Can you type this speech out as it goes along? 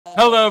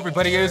Hello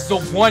everybody, it is the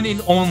one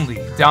and only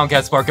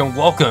DowncastSpark and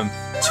welcome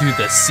to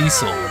the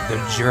Cecil,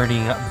 the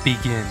journey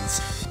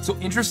begins. So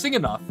interesting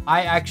enough,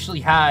 I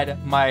actually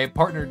had my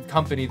partnered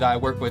company that I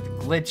work with,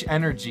 GLYTCH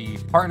Energy,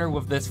 partner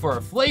with this for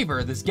a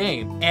flavor, this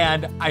game.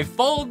 And I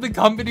followed the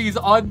companies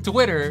on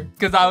Twitter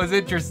because I was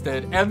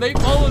interested and they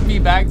followed me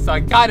back. So I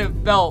kind of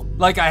felt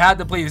like I had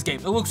to play this game.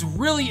 It looks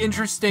really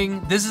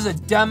interesting. This is a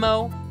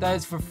demo that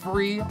is for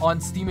free on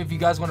Steam if you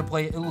guys want to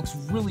play it. It looks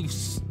really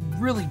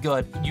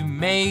good. You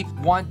may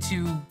want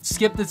to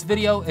skip this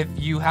video if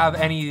you have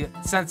any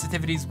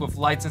sensitivities with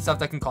lights and stuff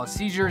that can cause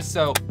seizures.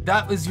 So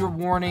that was your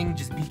warning.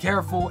 Just be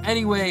careful.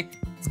 Anyway,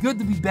 it's good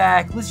to be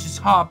back. Let's just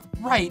hop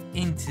right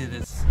into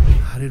this.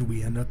 How did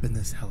we end up in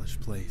this hellish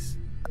place?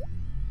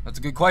 That's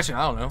a good question.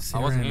 I don't know.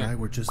 Sarah I wasn't and here. I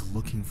were just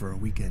looking for a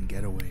weekend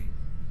getaway.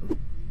 A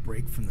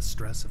break from the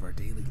stress of our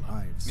daily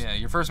lives. Yeah,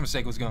 your first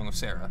mistake was going with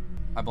Sarah.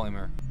 I blame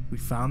her. We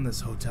found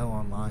this hotel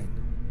online.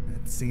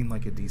 It seemed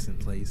like a decent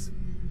place.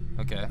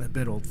 Okay. A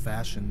bit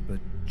old-fashioned, but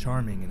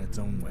charming in its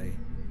own way.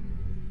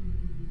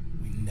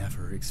 We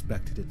never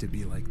expected it to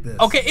be like this.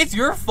 Okay, it's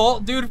your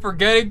fault, dude, for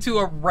getting to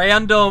a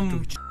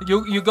random...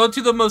 You go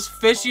to the most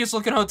fishiest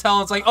looking hotel,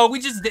 and it's like, oh, we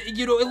just...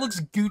 You know, it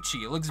looks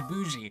Gucci. It looks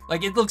bougie.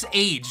 Like, it looks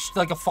aged,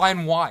 like a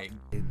fine wine.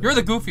 You're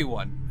the goofy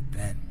one.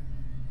 Then,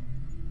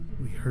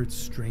 we heard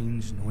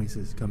strange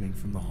noises coming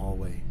from the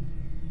hallway.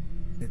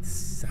 It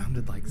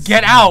sounded like...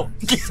 Get out!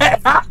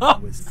 Get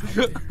out! Was out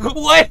there.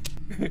 What?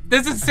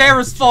 This is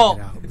Sarah's fault.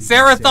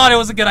 Sarah thought it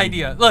was a good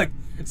idea. Look,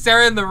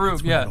 Sarah in the room,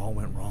 That's when yeah. it all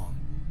went wrong.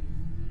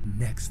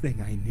 Next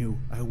thing I knew,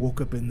 I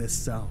woke up in this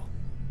cell.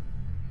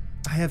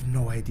 I have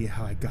no idea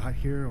how I got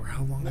here or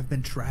how long I've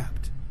been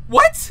trapped.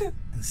 What?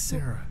 And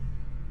Sarah,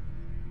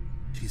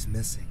 she's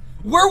missing.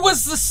 Where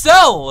was the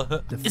cell?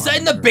 Is that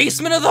in the her.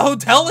 basement of the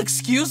hotel?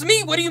 Excuse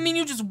me? What do you mean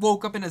you just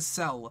woke up in a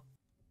cell?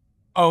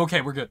 Oh,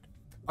 okay, we're good.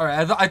 All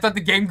right, I thought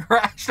the game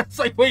crashed. I was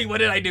like, wait, what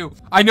did I do?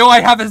 I know I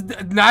have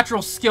a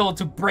natural skill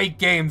to break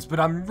games, but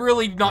I'm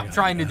really not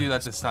trying to do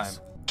that this time.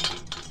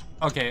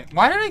 Okay,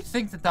 why did I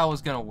think that that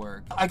was gonna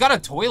work? I got a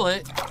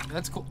toilet.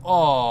 That's cool.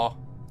 Oh,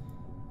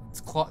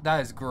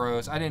 that is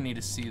gross. I didn't need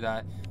to see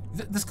that.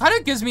 This kind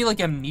of gives me like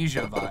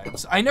Amnesia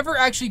vibes. I never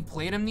actually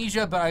played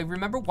Amnesia, but I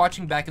remember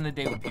watching back in the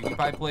day when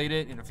PewDiePie played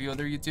it and a few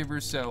other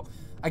YouTubers, so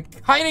I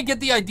kind of get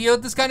the idea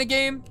of this kind of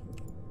game.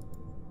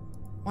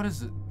 What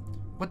is it?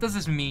 What does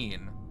this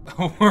mean?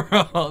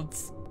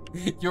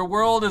 Your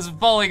world is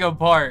falling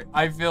apart.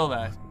 I feel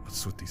that.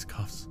 What's with these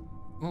cuffs?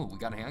 Ooh, we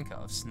got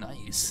handcuffs.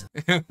 Nice.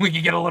 We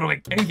can get a little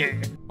bit kinky.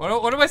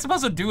 What am I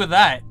supposed to do with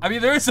that? I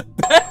mean, there's a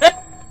bed.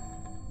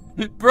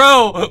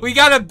 Bro, we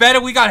got a bed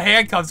and we got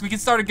handcuffs. We can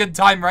start a good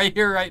time right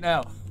here, right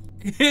now.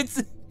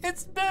 It's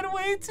been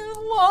way too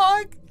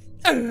long.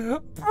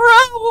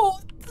 Bro,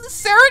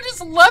 Sarah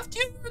just left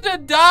you to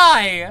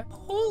die.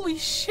 Holy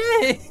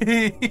shit.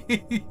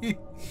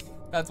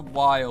 That's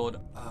wild.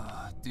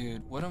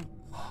 Dude,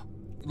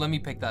 let me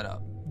pick that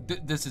up.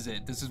 This is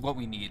it. This is what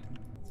we need.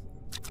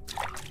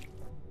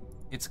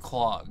 It's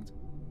clogged.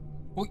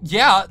 Well,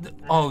 yeah.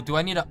 Oh, do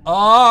I need a...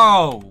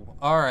 Oh,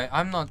 all right.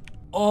 I'm not...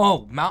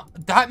 Oh,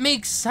 that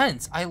makes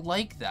sense. I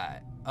like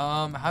that.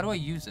 How do I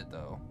use it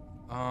though?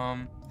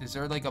 Is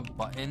there like a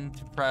button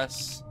to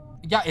press?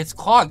 Yeah, it's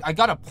clogged. I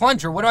got a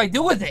plunger. What do I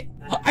do with it?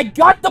 I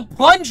got the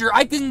plunger.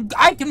 I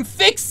can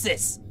fix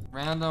this.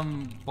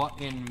 Random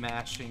button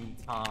mashing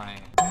time.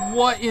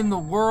 What in the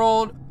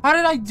world? How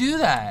did I do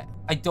that?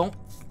 I don't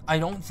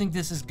think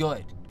this is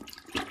good.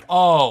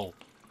 Oh,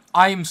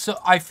 I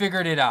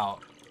figured it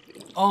out.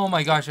 Oh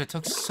my gosh, it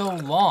took so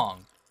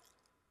long.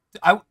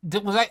 I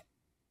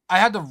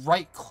had to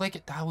right click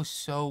it. That was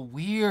so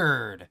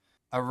weird.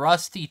 A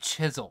rusty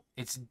chisel.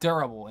 It's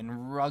durable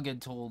and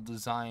rugged tool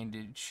designed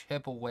to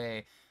chip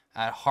away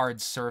at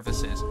hard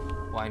surfaces.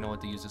 Well, I know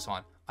what to use this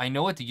on. I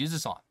know what to use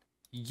this on.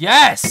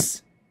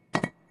 Yes!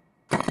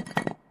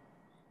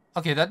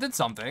 Okay, that did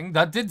something.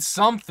 That did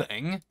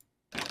something.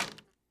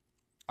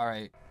 All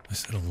right. I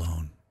sit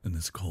alone in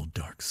this cold,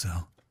 dark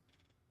cell.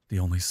 The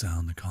only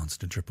sound, the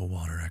constant drip of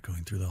water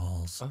echoing through the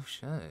halls. Oh,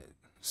 shit.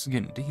 This is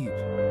getting deep.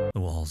 The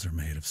walls are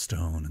made of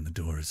stone and the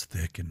door is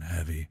thick and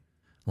heavy,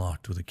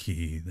 locked with a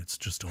key that's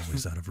just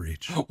always out of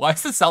reach. Why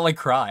does it sound like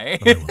cry?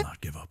 But I will not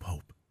give up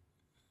hope.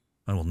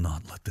 I will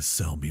not let this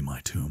cell be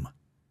my tomb.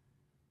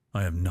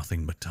 I have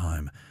nothing but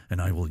time,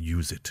 and I will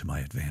use it to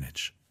my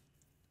advantage.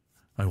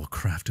 I will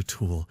craft a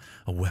tool,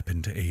 a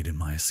weapon to aid in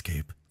my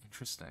escape.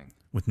 Interesting.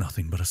 With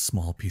nothing but a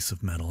small piece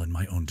of metal and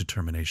my own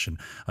determination,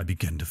 I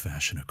begin to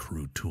fashion a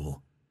crude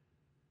tool.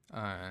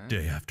 Alright.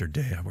 Day after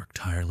day, I work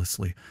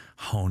tirelessly,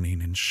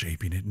 honing and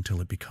shaping it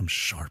until it becomes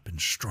sharp and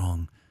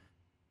strong.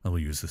 I will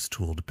use this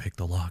tool to pick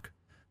the lock,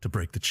 to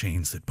break the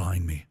chains that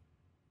bind me.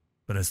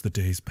 But as the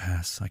days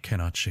pass, I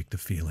cannot shake the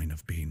feeling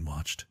of being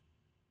watched.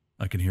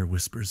 I can hear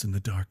whispers in the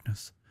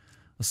darkness,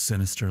 a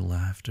sinister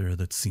laughter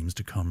that seems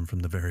to come from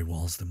the very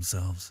walls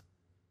themselves.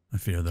 I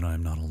fear that I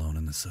am not alone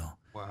in the cell.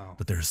 Wow.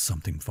 But there is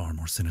something far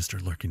more sinister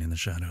lurking in the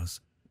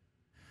shadows.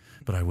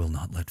 But I will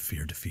not let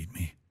fear defeat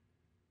me.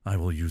 I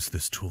will use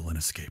this tool and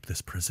escape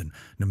this prison,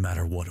 no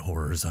matter what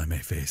horrors I may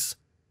face.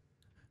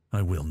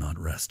 I will not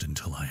rest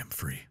until I am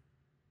free.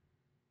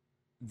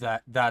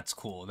 That's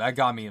cool. That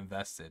got me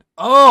invested.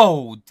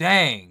 Oh,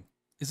 dang.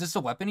 Is this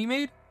a weapon he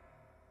made?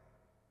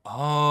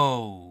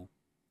 Oh.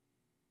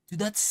 Dude,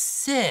 that's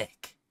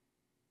sick.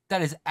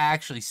 That is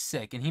actually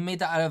sick. And he made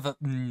that out of a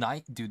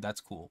knife. Dude,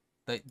 that's cool.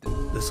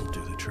 This'll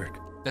do the trick.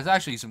 That's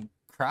actually some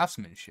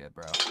craftsmanship,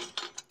 bro.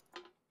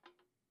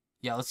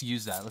 Yeah, let's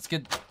use that. Let's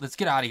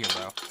get out of here,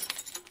 bro.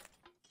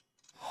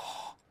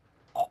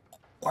 Oh,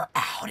 we're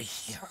out of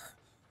here.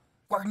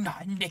 We're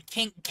not in the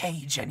kink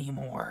cage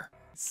anymore.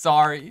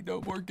 Sorry,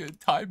 no more good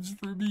times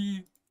for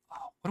me.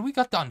 Oh, what do we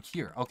got down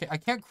here? Okay, I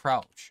can't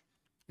crouch.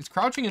 Is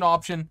crouching an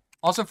option?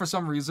 Also, for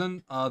some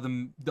reason,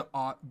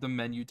 the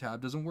menu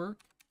tab doesn't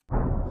work.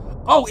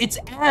 Oh, it's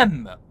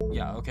M.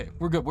 Yeah, okay,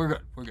 we're good. We're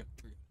good. We're good.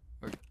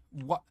 We're good.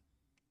 What?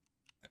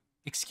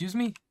 Excuse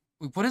me?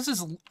 Wait, what is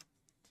this?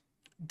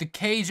 The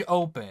cage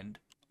opened,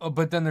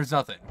 but then there's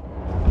nothing.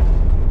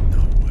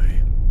 No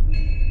way.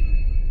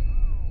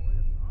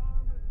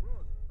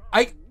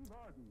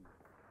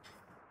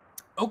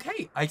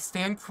 Okay, I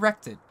stand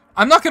corrected.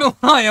 I'm not gonna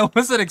lie, I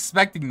wasn't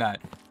expecting that.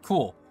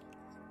 Cool.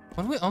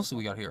 What else do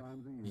we got here?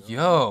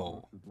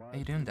 Yo. How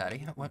you doing,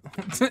 daddy? What?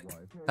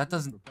 That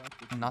doesn't...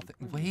 Nothing.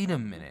 Wait a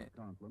minute.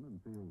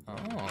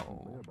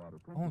 Oh.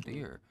 Oh,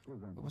 dear.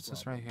 What's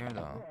this right here,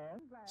 though?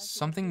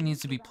 Something needs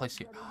to be placed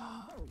here.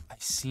 I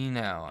see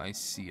now. I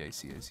see.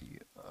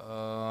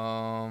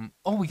 Oh,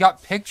 we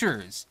got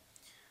pictures.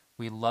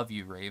 We love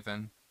you,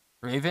 Raven.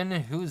 Raven,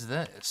 who's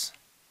this?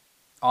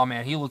 Oh,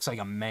 man, he looks like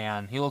a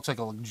man. He looks like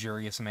a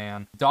luxurious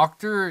man.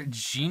 Dr.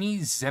 Genie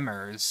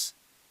Zimmers.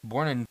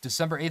 Born in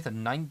December 8th of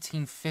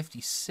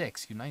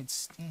 1956, United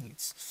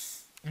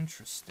States.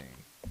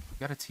 Interesting.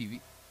 Got a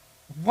TV.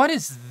 What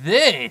is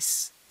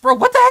this? Bro,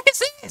 what the heck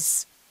is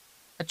this?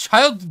 A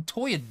child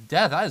toy of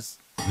death. That is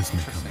This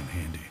may come in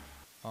handy.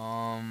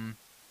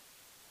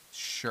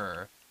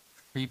 Sure.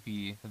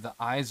 Creepy. The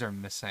eyes are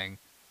missing.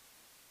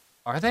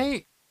 Are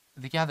they?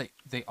 Yeah,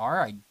 they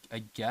are,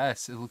 I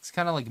guess. It looks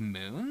kind of like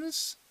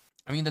moons.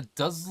 I mean, that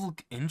does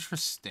look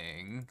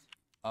interesting.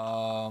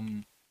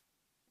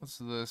 What's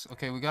this?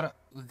 Okay, we got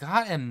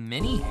a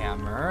mini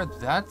hammer.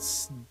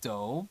 That's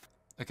dope.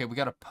 Okay, we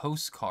got a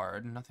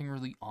postcard. Nothing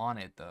really on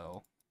it,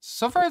 though.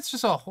 So far, it's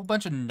just a whole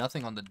bunch of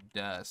nothing on the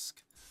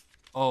desk.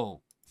 Oh.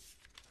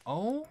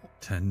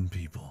 10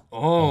 people. Oh.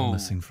 All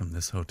missing from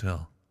this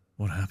hotel.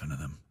 What happened to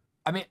them?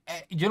 I mean,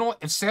 you know what?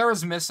 If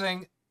Sarah's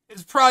missing,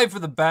 it's probably for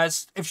the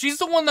best. If she's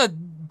the one that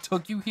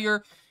took you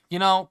here, you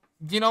know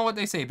what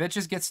they say.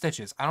 Bitches get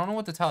stitches. I don't know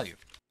what to tell you.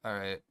 All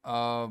right.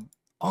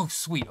 Oh,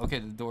 sweet. Okay,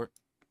 the door...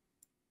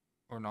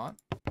 Or not?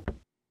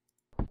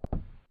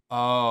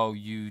 Oh,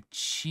 you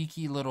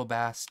cheeky little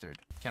bastard.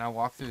 Can I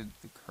walk through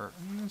the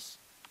curtains?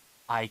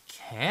 I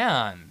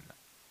can.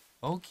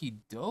 Okie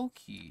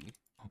dokie.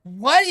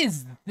 What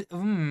is...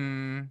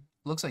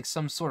 Looks like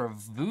some sort of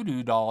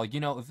voodoo doll. You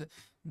know,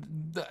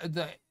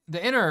 the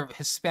inner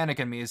Hispanic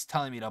in me is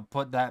telling me to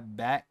put that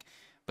back.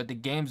 But the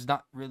game's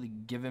not really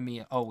giving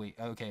me... Oh, wait.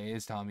 Okay, it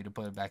is telling me to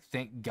put it back.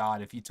 Thank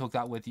God. If you took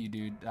that with you,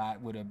 dude,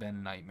 that would have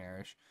been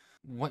nightmarish.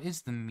 What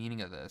is the meaning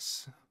of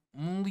this?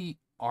 Only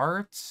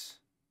art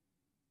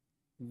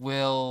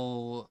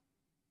will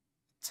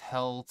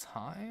tell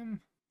time?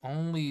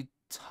 Only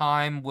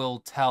time will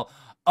tell.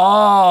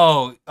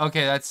 Oh,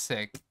 okay, that's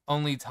sick.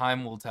 Only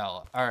time will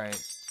tell. All right.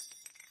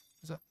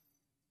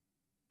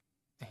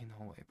 Ain't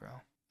no way, bro.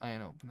 I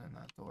ain't opening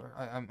that door.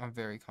 I'm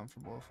very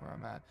comfortable with where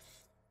I'm at.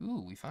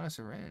 Ooh, we found a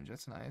syringe.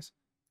 That's nice.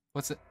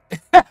 What's it?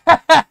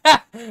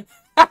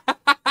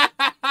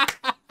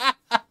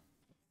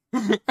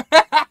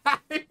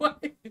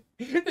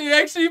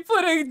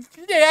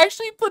 They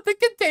actually put the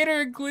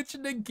container and glitch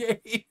in the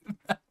game.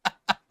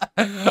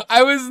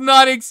 I was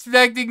not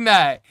expecting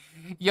that.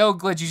 Yo,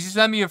 Glitch, you should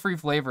send me a free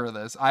flavor of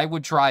this. I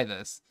would try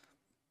this.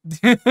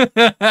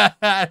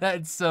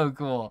 That's so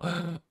cool.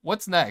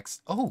 What's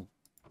next? Oh,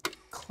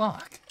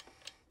 clock.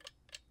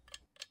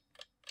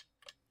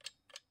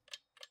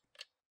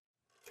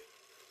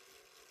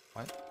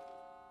 What?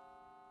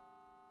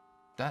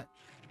 That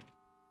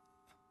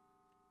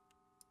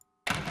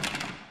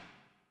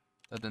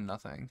did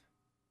nothing.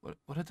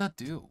 What did that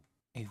do?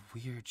 A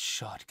weird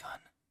shotgun.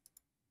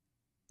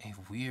 A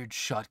weird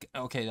shotgun.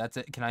 Okay, that's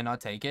it. Can I not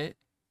take it?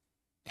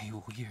 A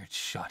weird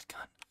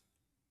shotgun.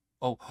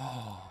 Oh.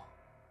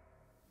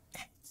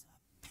 It's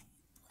a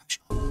paintbrush.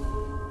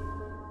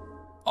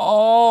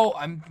 Oh,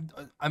 I'm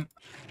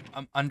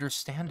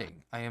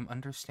understanding. I am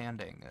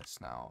understanding this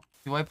now.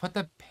 Do I put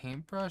the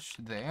paintbrush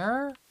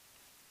there?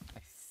 I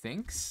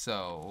think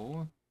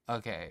so.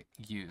 Okay,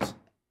 use.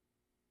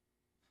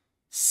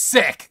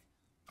 Sick!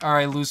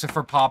 Alright,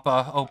 Lucifer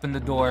Papa, open the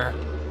door.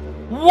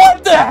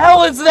 What the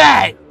hell is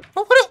that?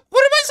 What am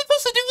I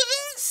supposed to do with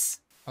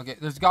this? Okay,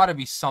 there's gotta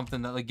be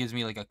something that like gives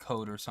me like a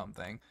code or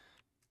something.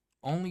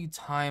 Only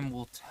time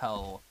will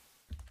tell.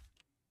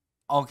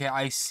 Okay,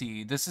 I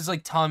see. This is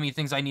like telling me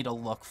things I need to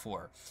look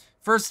for.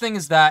 First thing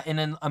is that, and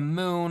then a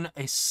moon,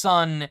 a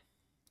sun,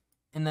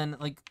 and then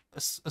like a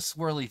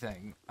swirly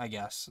thing, I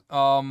guess.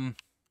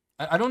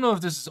 I don't know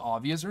if this is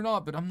obvious or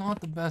not, but I'm not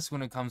the best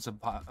when it comes to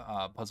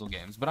puzzle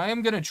games. But I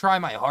am gonna try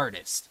my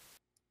hardest.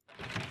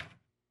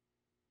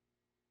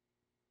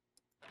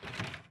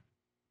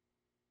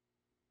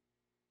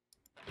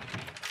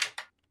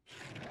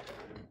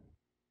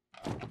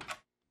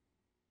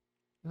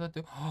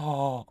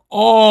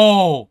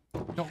 Oh!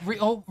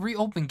 Don't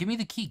reopen. Give me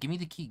the key. Give me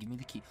the key. Give me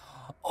the key.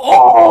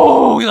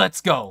 Oh!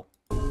 Let's go.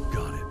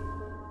 Got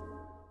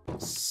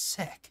it.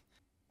 Sick.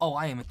 Oh,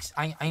 I am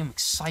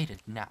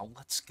excited now.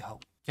 Let's go.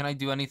 Can I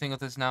do anything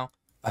with this now?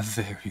 A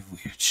very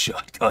weird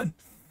shotgun.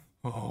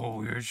 Oh,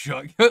 weird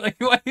shotgun. Like,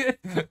 what?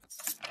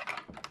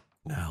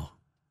 Now,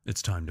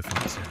 it's time to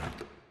find Sarah.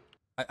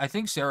 I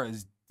think Sarah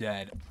is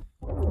dead.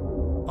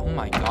 Oh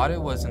my god,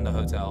 it was in the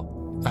hotel.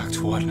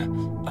 Act 1,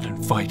 an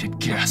uninvited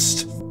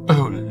guest.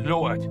 Oh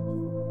lord.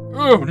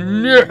 Oh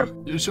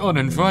no, it's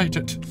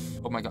uninvited.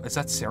 Oh my god, is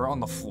that Sarah on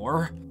the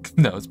floor?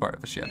 No, it's part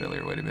of a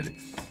chandelier. Wait a minute.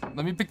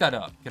 Let me pick that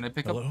up. Can I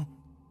pick up?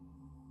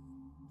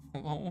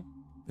 Hello?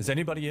 Is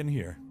anybody in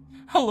here?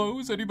 Hello,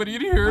 is anybody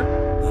in here?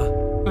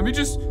 Let me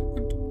just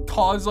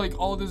cause like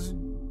all this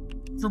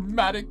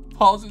dramatic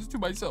pauses to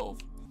myself.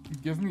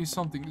 Give me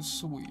something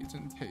sweet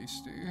and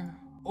tasty.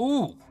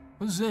 Oh,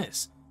 what's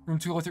this? Room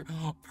 203.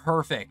 Oh,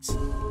 perfect.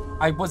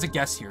 I was a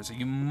guest here, so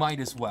you might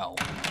as well.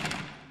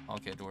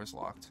 Okay, door's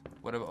locked.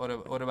 What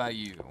about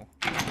you?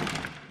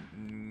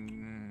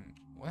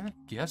 What?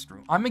 Guest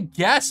room? I'm a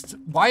guest.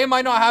 Why am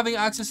I not having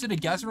access to the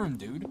guest room,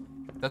 dude?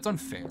 That's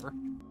unfair.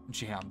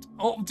 Jammed.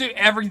 Oh, dude,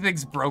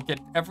 everything's broken.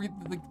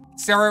 Everything.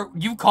 Sarah,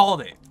 you called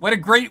it. What a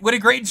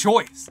great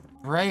choice.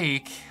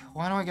 Break.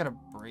 Why do I gotta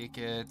break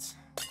it?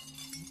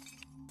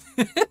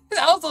 That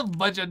was a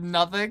bunch of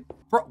nothing.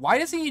 Bro, why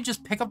doesn't he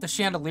just pick up the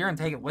chandelier and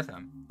take it with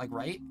him? Like,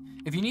 right?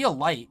 If you need a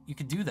light, you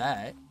could do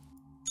that.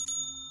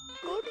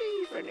 Good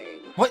evening.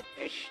 What?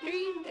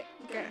 Esteemed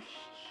guests.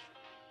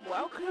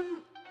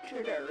 Welcome to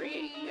the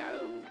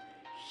Rio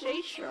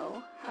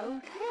Cecil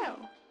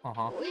Hotel.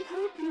 Uh-huh. We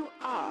hope you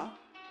are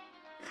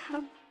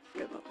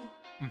comfortable.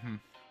 Mm-hmm.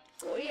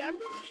 We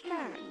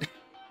understand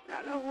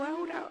that the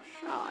world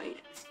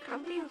outside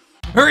can be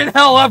Hurry the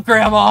hell up,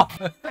 Grandma!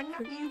 and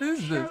that you've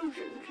chosen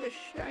to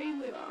stay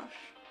with us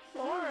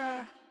for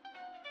a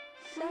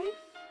safe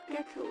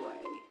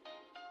getaway.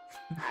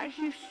 As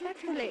you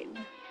settle in,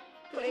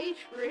 please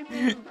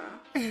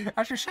remember.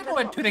 As you settle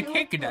into the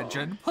cake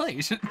dungeon,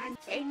 please. And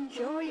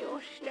enjoy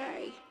your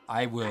stay.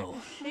 I will.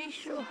 At the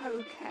Cecil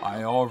Hotel.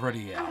 I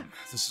already am.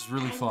 This is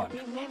really And fun.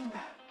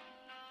 remember,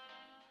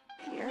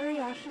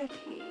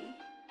 curiosity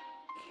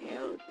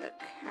killed the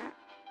cat.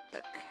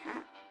 The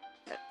cat.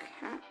 The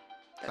cat.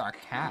 The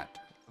cat.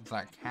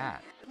 The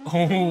cat.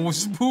 Oh,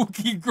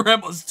 spooky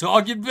Grandma's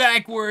talking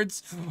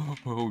backwards.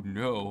 Oh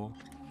no.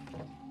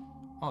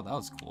 Oh, that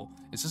was cool.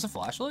 Is this a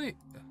flashlight?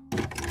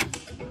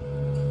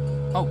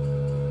 Oh.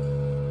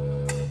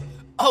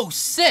 Oh,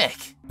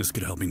 sick! This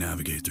could help me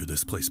navigate through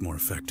this place more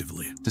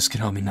effectively. This could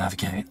help me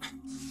navigate.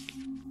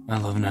 I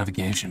love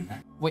navigation.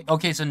 Wait,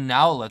 okay, so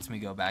now it lets me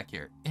go back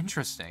here.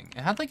 Interesting.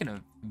 It had like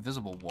an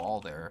invisible wall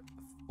there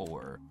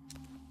before,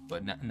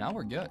 but now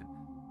we're good.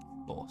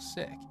 Oh,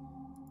 sick.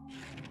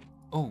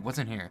 Oh, what's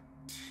in here?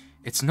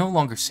 It's no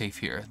longer safe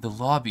here. The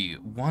lobby,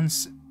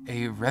 once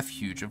a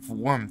refuge of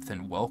warmth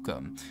and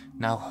welcome,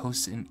 now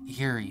hosts an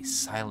eerie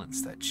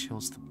silence that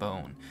chills the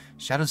bone.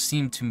 Shadows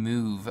seem to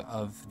move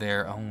of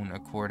their own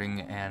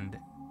according, and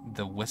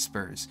the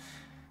whispers.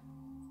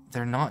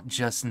 They're not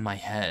just in my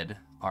head,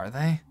 are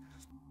they?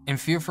 In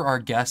fear for our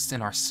guests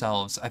and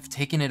ourselves, I've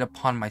taken it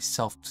upon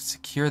myself to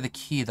secure the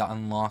key that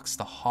unlocks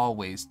the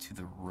hallways to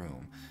the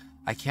room.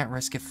 I can't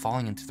risk it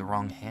falling into the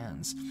wrong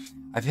hands.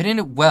 I've hidden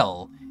it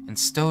well and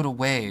stowed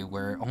away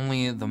where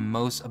only the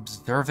most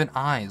observant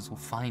eyes will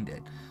find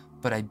it.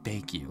 But I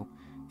beg you,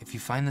 if you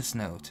find this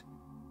note,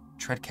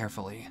 tread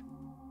carefully.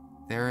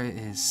 There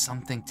is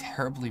something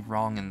terribly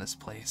wrong in this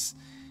place.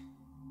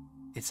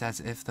 It's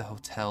as if the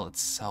hotel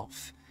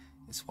itself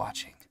is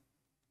watching,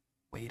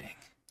 waiting.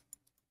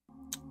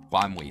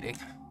 Well, I'm waiting.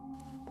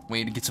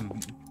 Waiting to get some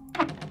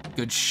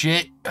good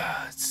shit.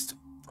 It's still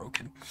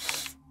broken.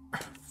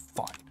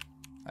 Fine.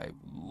 I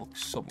look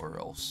somewhere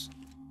else.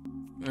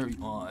 Very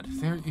odd.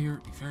 Very eerie.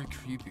 Very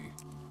creepy.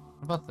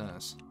 What about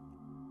this?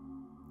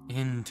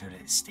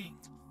 Interesting.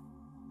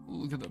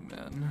 Look at the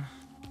man.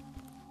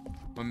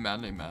 A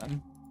manly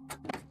man.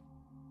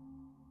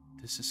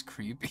 This is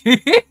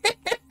creepy.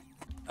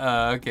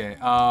 Okay.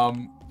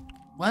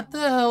 What the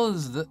hell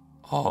is the?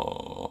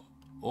 Oh.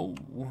 Oh.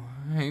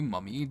 Hey,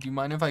 mummy. Do you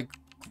mind if I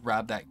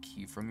grab that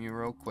key from you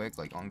real quick?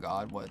 Like, on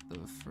God, what the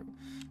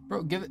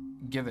bro, give it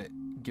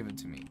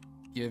to me.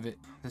 Give it.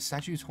 The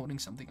statue's holding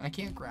something. I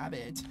can't grab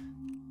it.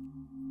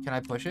 Can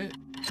I push it?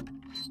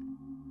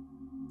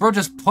 Bro,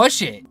 just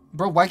push it.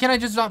 Bro, why can't I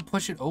just not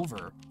push it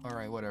over?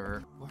 Alright,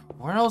 whatever.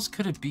 What else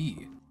could it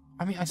be?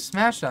 I mean, I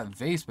smashed that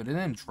vase, but it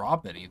didn't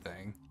drop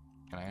anything.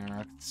 Can I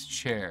interact with this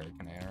chair?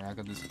 Can I interact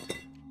with this?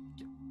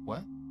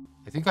 What?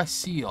 I think I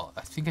see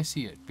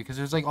it. Because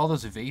there's like all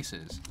those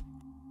vases.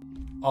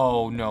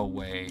 Oh, no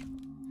way.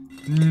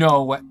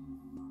 No way.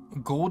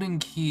 Golden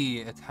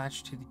key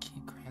attached to the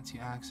key grants to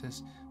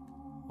access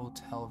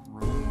hotel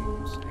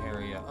rooms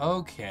area.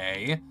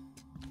 Okay.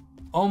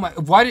 Oh my,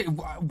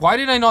 why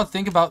did I not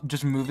think about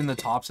just moving the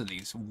tops of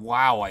these?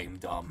 Wow, I am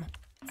dumb.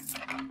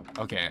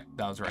 Okay,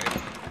 that was right.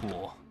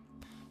 Cool.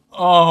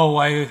 Oh,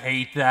 I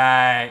hate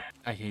that.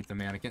 I hate the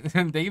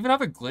mannequin. They even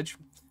have a glitch.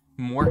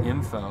 More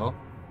info.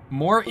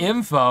 More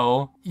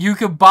info. You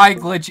could buy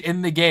glitch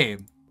in the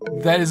game.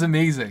 That is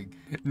amazing.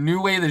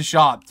 New way to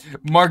shop.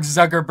 Mark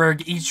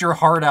Zuckerberg, eat your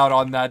heart out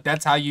on that.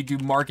 That's how you do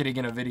marketing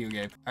in a video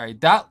game. All right,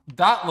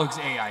 that looks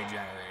AI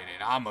generated.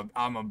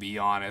 I'm gonna be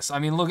honest. I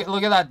mean, look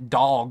at that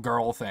doll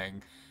girl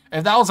thing.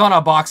 If that was on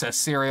a box of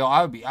cereal,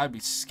 I'd be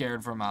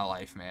scared for my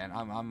life, man.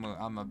 I'm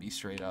gonna be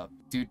straight up.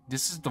 Dude,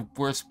 this is the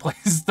worst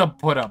place to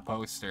put a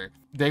poster.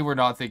 They were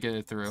not thinking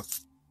it through.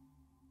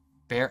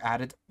 Bear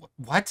added,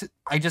 what?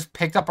 I just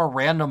picked up a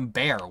random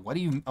bear. What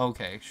do you,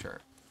 okay, sure.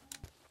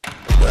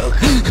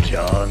 Welcome,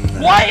 John.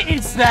 What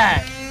is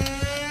that?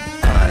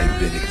 I've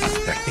been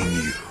expecting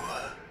you.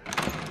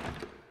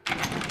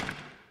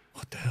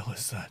 What the hell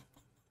is that?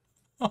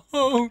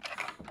 Oh.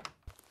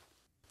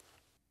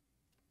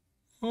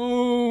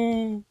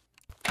 Oh.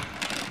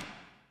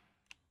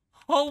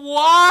 Oh,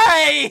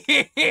 why?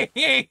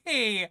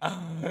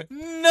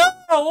 No,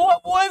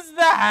 what was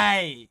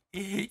that?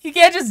 You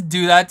can't just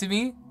do that to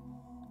me.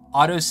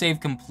 Autosave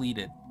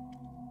completed.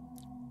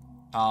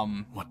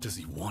 What does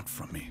he want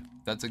from me?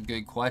 That's a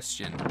good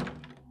question.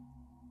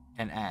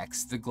 An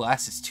axe. The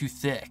glass is too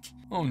thick.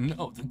 Oh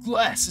no, the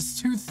glass is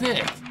too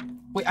thick.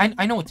 Wait,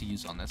 I know what to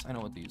use on this. I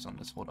know what to use on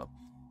this. Hold up.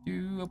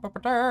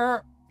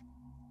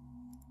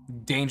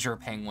 Danger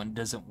penguin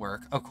doesn't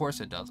work. Of course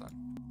it doesn't.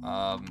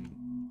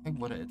 Hey,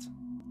 what is?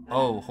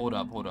 Oh, hold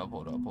up.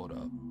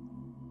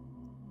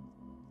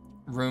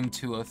 Room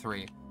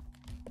 203.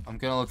 I'm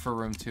gonna look for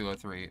room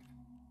 203.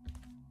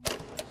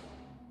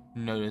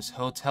 Notice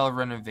hotel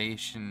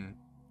renovation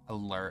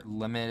alert.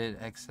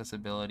 Limited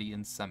accessibility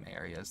in some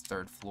areas.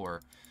 3rd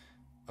floor.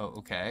 Oh,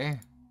 okay.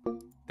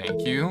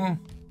 Thank you.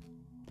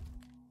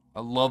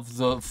 I love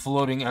the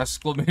floating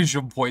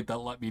exclamation point that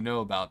let me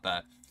know about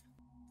that.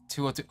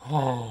 202.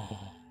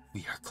 Oh,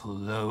 we are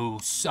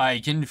close. I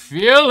can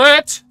feel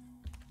it.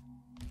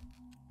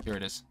 Here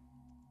it is.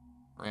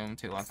 Room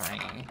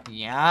 203.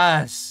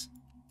 Yes.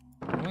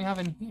 What do we have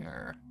in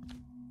here?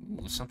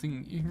 Ooh,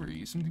 something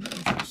eerie, something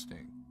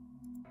interesting.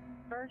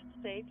 First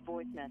saved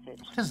voice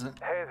message. What is it?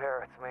 Hey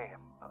there, it's me.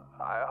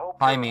 I hope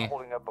Hi, you're me.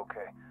 holding up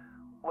okay.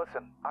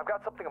 Listen, I've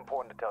got something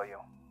important to tell you.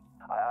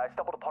 I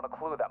stumbled upon a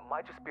clue that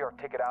might just be our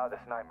ticket out of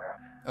this nightmare.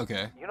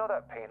 Okay. You know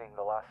that painting,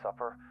 The Last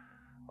Supper?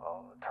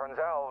 Well, it turns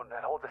out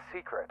it holds a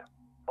secret,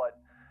 but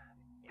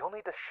you'll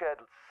need to shed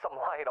some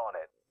light on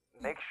it.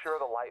 Make sure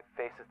the light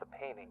faces the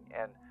painting,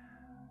 and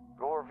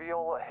you'll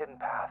reveal a hidden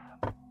path.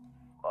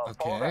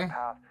 Follow that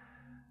path,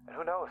 and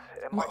who knows?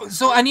 It might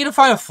So I need to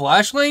find a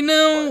flashlight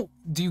now?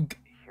 Do you...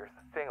 Here's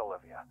the thing,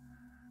 Olivia.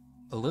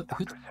 Who...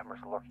 Dr.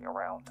 Zimmer's lurking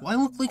around. Do I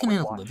look like an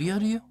Always Olivia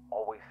watching, to you?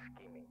 Always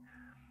scheming.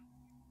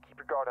 Keep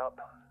your guard up,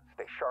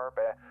 stay sharp,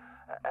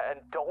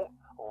 and don't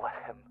let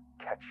him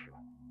catch you.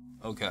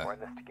 Okay. We're in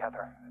this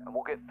together, and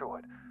we'll get through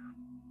it.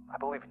 I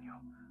believe in you.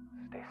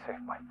 Stay safe,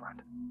 my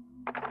friend.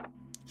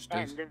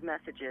 End of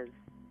messages.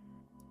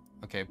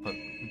 Okay,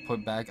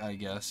 put back, I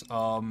guess.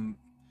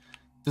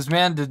 This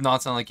man did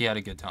not sound like he had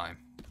a good time.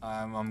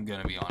 I'm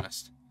gonna be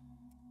honest.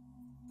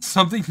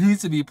 Something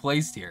needs to be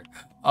placed here.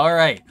 All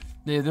right,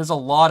 there's a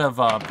lot of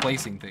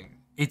placing things.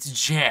 It's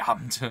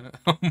jammed.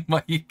 Oh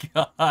my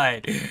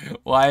god.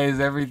 Why is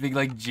everything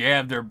like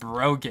jammed or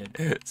broken?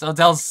 This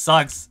hotel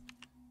sucks.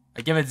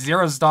 I give it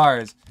 0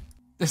 stars.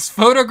 This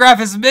photograph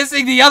is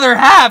missing the other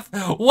half.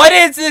 What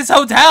is this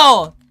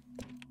hotel?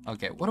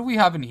 Okay, what do we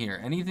have in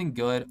here? Anything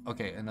good?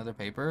 Okay, another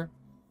paper.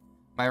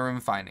 My room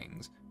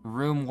findings.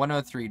 Room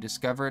 103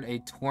 discovered a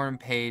torn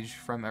page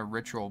from a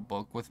ritual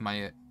book with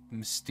my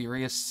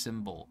mysterious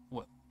symbol.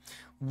 What?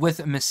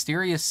 With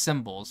mysterious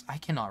symbols. I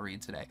cannot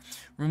read today.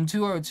 Room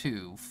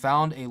 202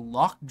 found a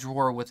locked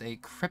drawer with a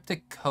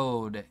cryptic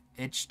code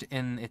etched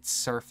in its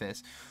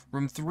surface.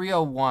 Room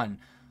 301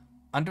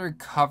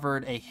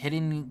 uncovered a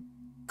hidden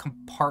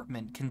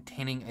compartment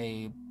containing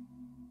a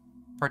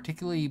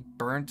particularly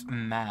burnt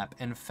map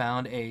and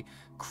found a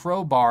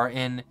crowbar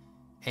in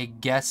a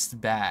guest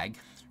bag.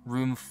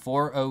 Room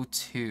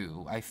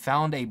 402. I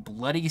found a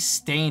bloody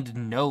stained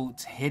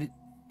note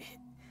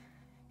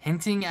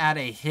hinting at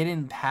a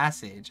hidden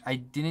passage. I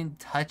didn't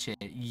touch it.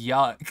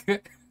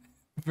 Yuck.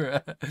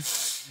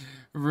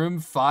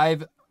 Room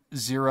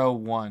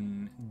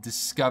 501.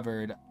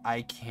 Discovered.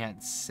 I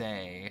can't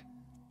say.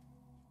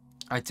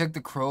 I took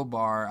the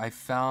crowbar I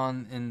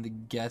found in the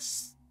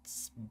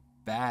guest's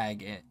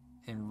bag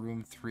in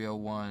room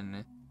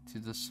 301 to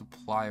the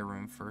supply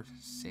room for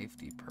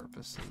safety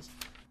purposes.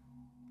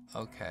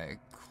 Okay,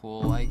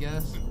 cool, I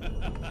guess.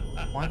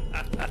 What?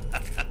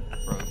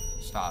 Bro,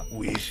 stop.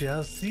 We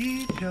shall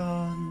see,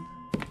 John.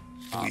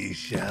 Stop. We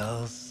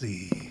shall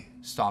see.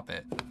 Stop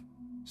it.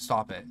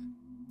 Stop it.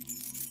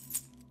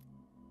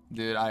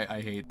 Dude, I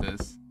hate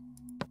this.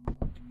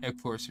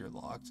 Of course you're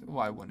locked.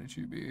 Why wouldn't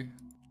you be?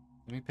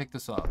 Let me pick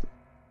this up.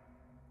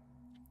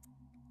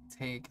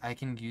 take. I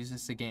can use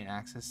this to gain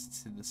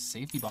access to the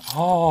safety box.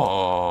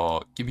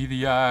 Oh, give me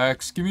the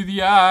axe. Give me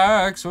the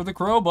axe or the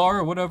crowbar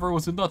or whatever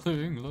was in the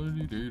thing.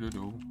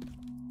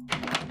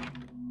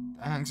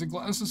 Dang, the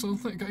glass is so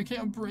thick I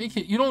can't break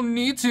it. You don't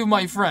need to,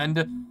 my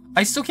friend.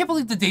 I still can't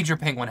believe the Danger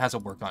Penguin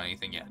hasn't worked on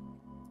anything yet.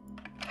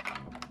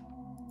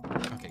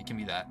 Okay, give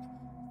me that.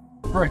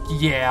 Frick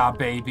yeah,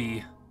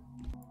 baby.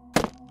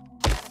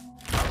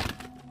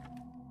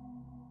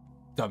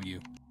 W.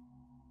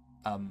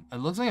 It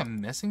looks like I'm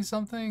missing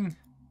something.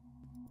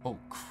 Oh,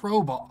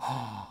 crowbar.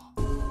 Oh,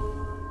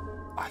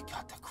 I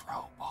got the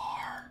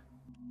crowbar.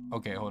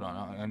 Okay, hold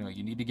on. I know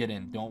you need to get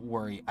in. Don't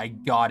worry. I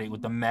got it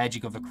with the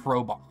magic of the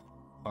crowbar.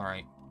 All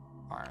right,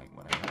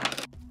 whatever.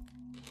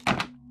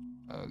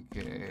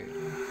 Okay.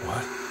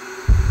 What?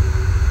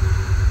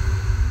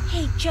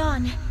 Hey,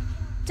 John.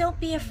 Don't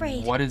be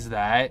afraid. What is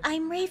that?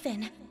 I'm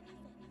Raven.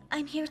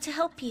 I'm here to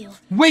help you.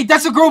 Wait,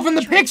 that's a girl from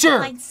the Trying to picture!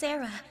 find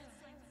Sarah.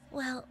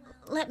 Well,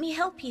 let me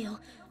help you.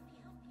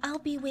 I'll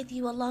be with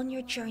you along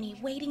your journey,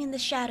 waiting in the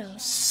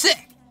shadows.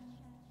 Sick!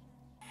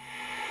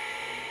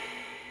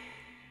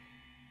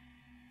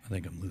 I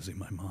think I'm losing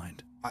my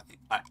mind.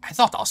 I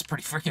thought that was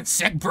pretty freaking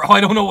sick, bro.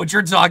 I don't know what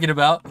you're talking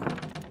about.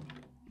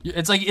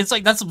 It's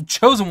like that's some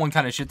Chosen One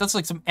kind of shit. That's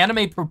like some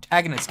anime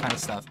protagonist kind of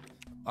stuff.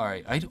 All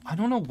right, I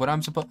don't know what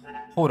I'm supposed.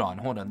 Hold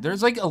on.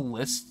 There's like a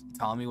list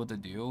telling me what to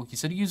do. He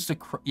said he used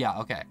yeah,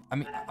 okay. I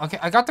mean, okay,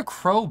 I got the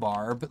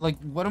crowbar, but like,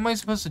 what am I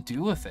supposed to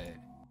do with it?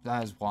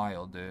 That is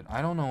wild, dude.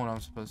 I don't know what I'm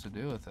supposed to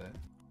do with it.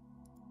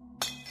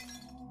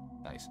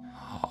 Nice.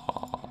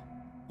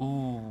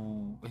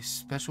 Ooh, a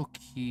special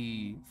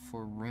key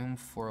for room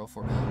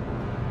 404.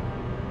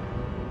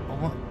 Oh,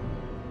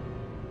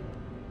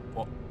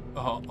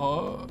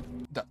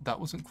 what? That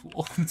wasn't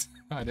cool.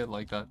 I didn't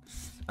like that.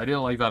 I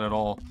didn't like that at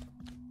all.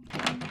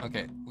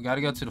 Okay, we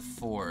gotta go to the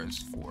fours.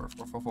 4,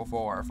 4, 4, 4,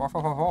 4, 4,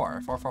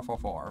 4, 4, 4, 4,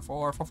 4, 4,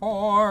 4,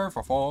 4,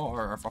 4,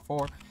 4, 4,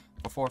 4,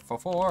 4, 4,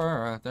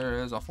 4.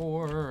 There is a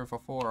 4, 4,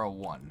 4, a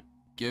 1.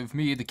 Give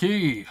me the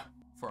key.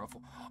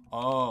 404.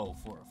 Oh,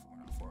 404.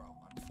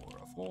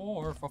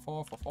 4, 4,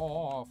 4, 4,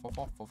 4, 4,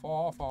 4, 4,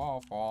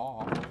 4, 4,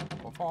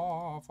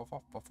 4,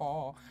 4, 4,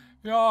 4.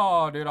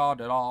 Yeah,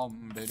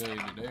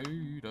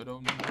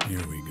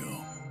 Here we go.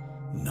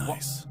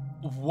 Nice.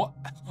 What?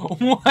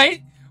 What?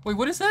 Wait,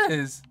 what is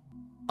this?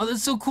 Oh,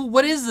 that's so cool.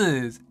 What is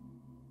this?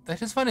 Did I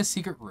just find a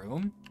secret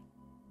room?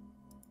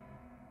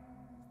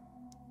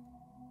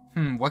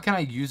 What can I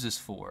use this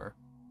for?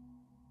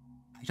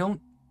 I don't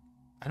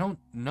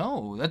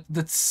know.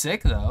 That's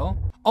sick though.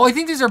 Oh, I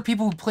think these are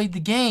people who played the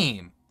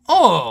game.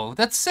 Oh,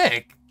 that's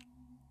sick.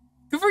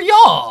 Good for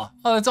y'all.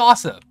 Oh, that's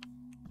awesome.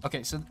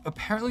 Okay, so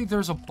apparently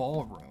there's a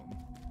ballroom.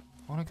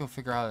 I want to go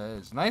figure out how it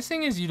is. Nice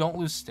thing is you don't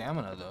lose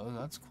stamina though.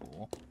 That's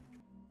cool.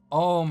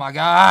 Oh my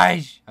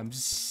gosh. I'm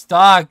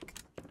stuck.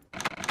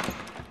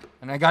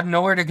 And I got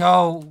nowhere to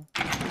go.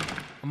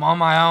 I'm on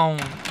my own.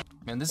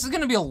 Man, this is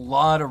going to be a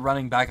lot of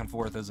running back and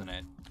forth, isn't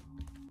it?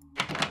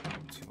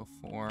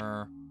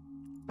 204.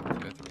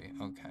 203.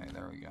 Okay,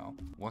 there we go.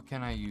 What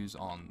can I use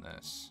on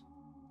this?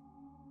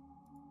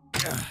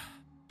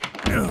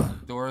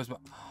 Doors.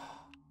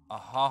 Ah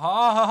ha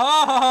ha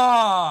ha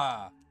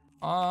ha!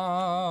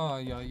 Ah,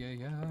 yeah.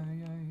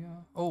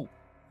 Oh.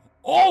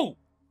 Oh!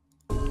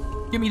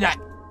 Give me that.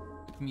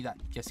 Give me that.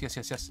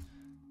 Yes.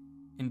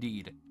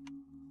 Indeed.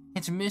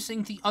 It's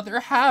missing the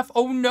other half.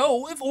 Oh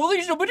no, if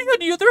only somebody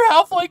had the other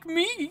half like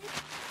me.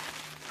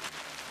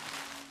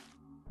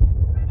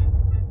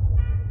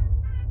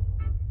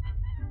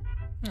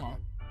 Aw.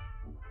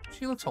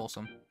 She looks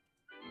wholesome.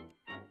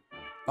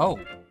 Oh.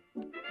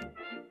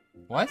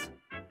 What?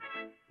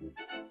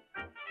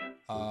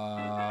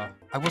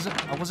 I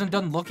wasn't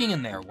done looking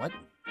in there. What?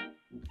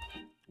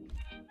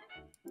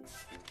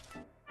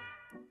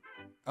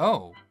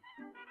 Oh.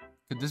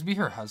 Could this be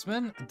her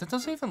husband? That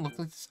doesn't even look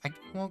like this. I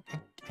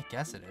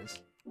guess it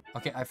is.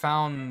 Okay, I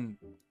found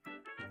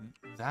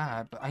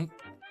that, but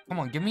come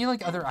on, give me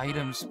like other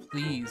items,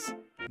 please.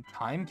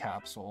 Time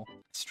capsule.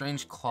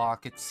 Strange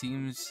clock. It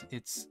seems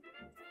it's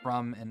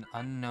from an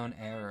unknown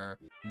era.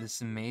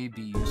 This may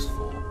be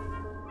useful.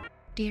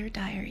 Dear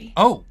Diary.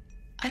 Oh!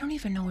 I don't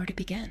even know where to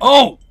begin.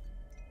 Oh!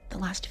 The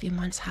last few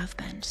months have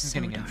been so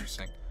getting dark.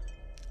 Interesting.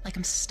 Like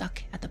I'm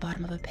stuck at the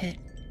bottom of a pit,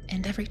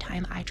 and every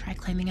time I try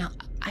climbing out,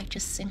 I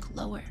just sink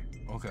lower.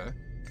 Okay.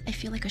 I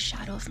feel like a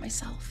shadow of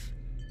myself.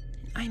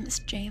 I miss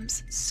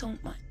James so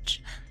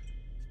much.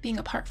 Being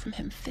apart from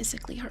him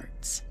physically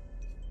hurts.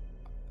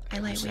 I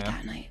lie awake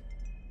at night,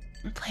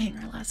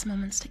 replaying our last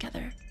moments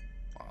together.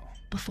 Wow.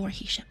 Before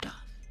he shipped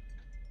off.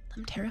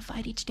 I'm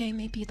terrified each day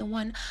may be the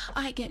one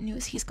I get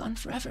news he's gone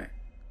forever.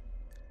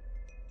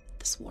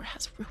 This war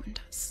has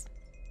ruined us.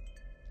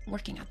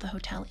 Working at the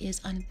hotel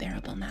is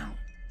unbearable now.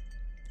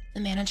 The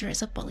manager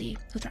is a bully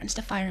who threatens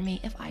to fire me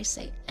if I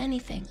say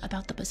anything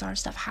about the bizarre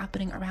stuff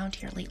happening around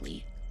here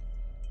lately.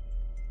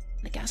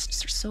 The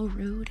guests are so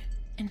rude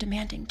and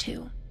demanding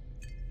too.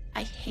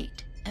 I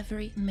hate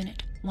every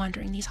minute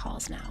wandering these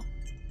halls now.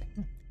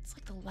 It's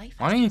like the life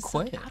Why don't you sucked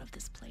quit? out of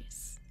this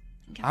place.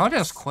 I would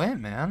just quit,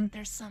 man.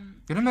 There's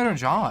some Get a better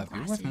job.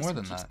 You're glasses worth more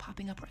than who keeps that.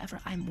 popping up wherever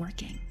I'm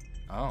working.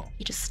 Oh.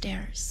 He just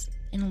stares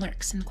and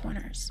lurks in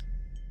corners.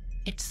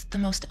 It's the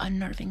most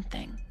unnerving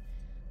thing.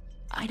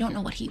 I don't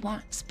know what he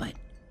wants, but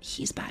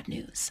he's bad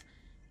news.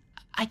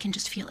 I can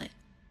just feel it.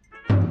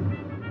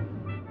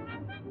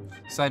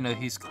 Side note,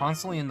 he's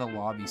constantly in the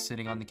lobby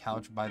sitting on the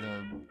couch by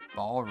the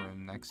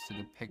ballroom next to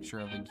the picture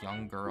of a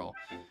young girl.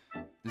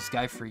 This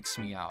guy freaks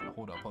me out.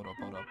 Hold up.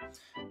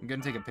 I'm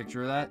gonna take a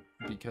picture of that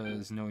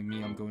because knowing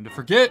me, I'm going to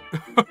forget.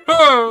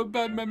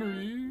 Bad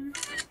memory.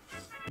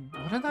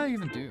 What did that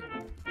even do?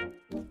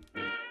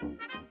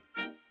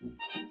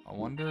 I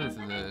wonder if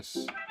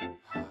this...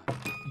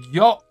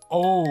 Yo!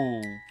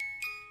 Oh!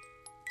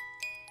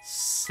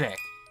 Sick.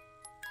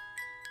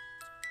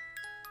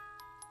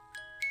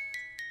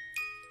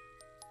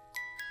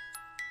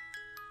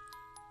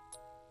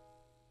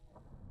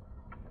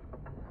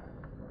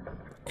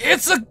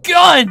 It's a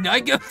gun!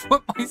 I can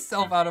put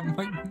myself out of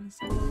my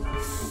misery.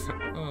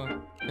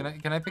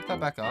 Can I pick that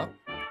back up?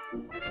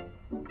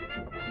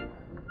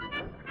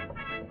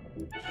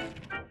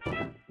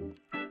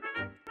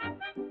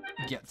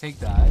 Yeah, take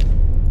that.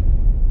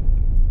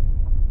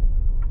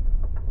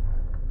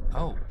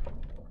 Oh. What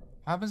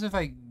happens if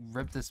I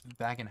rip this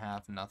back in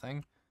half?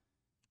 Nothing?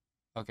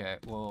 Okay,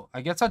 well,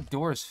 I guess that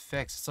door is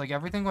fixed. It's like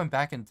everything went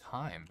back in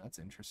time. That's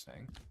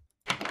interesting.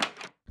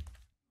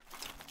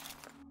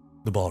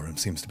 The ballroom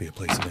seems to be a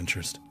place of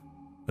interest.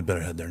 I'd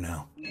better head there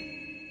now.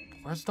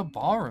 Where's the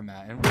ballroom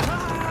at?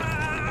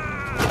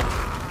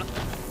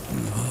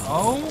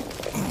 Oh?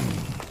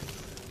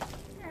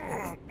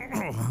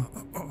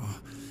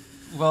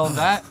 Well,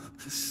 that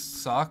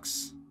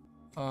sucks.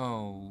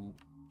 Oh.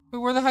 Wait,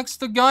 where the heck's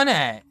the gun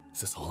at? Is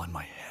this all in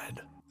my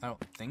head? I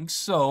don't think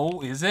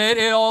so. Is it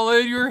all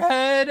in your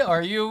head?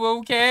 Are you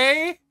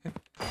okay?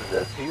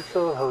 The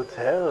Cecil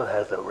Hotel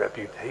has a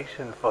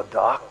reputation for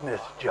darkness,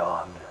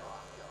 John.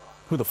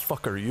 Who the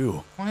fuck are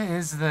you? What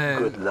is this?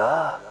 Good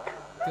luck.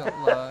 Good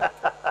luck.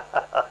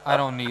 I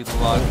don't need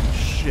luck.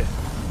 Shit.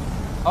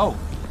 Oh.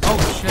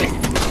 Oh, shit.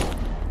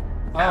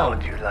 How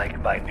would you like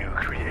my new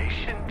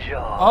creation,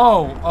 John?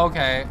 Oh,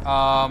 okay.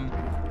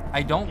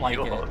 I don't like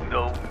You're it.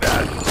 no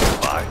match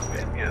for my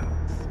minions.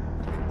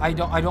 I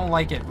don't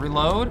like it.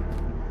 Reload?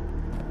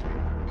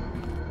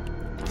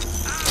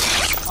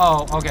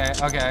 Oh,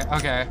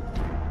 okay.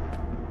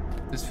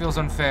 This feels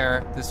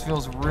unfair. This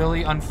feels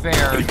really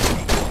unfair.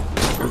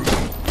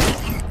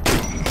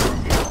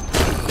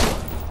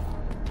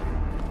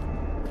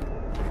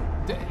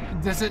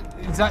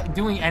 Is that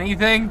doing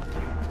anything?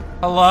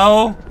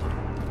 Hello?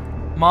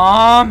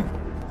 Mom?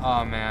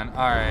 Oh man,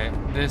 alright.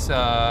 This,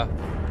 what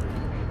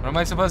am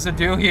I supposed to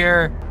do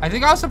here? I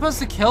think I was supposed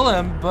to kill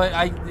him, but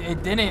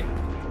it didn't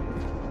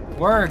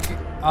work.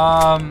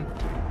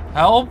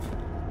 Help?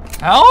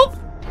 Help?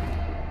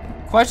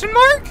 Question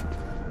mark?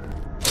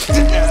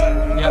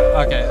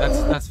 Yeah, okay,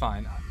 that's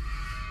fine.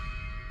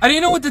 I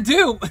didn't know what to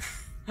do.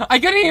 I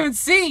couldn't even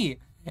see.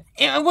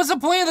 And what's the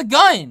point of the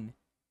gun?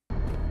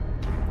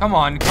 Come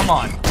on.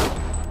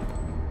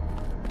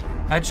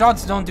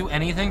 Headshots don't do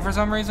anything for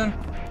some reason.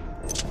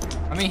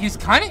 I mean, he's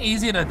kind of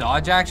easy to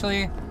dodge,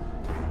 actually.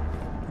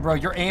 Bro,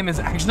 your aim is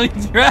actually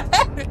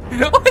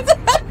what the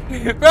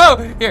heck?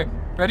 Bro, here,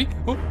 ready?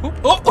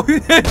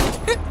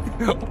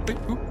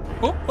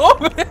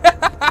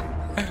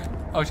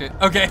 Oh shit.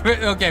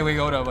 Okay, wait,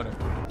 hold on.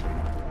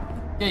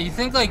 Yeah, you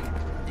think like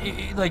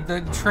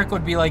the trick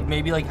would be like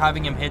maybe like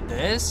having him hit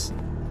this?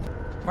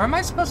 Where am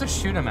I supposed to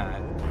shoot him at?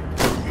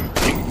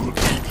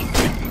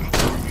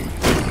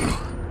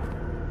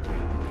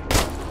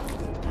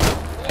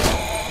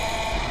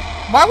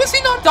 Why was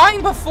he not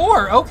dying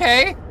before?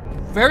 Okay.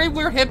 Very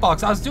weird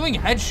hitbox. I was doing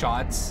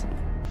headshots.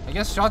 I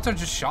guess shots are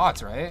just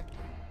shots, right?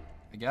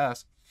 I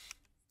guess.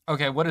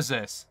 Okay, what is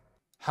this?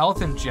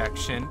 Health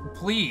injection,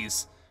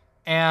 please.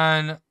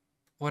 And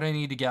what I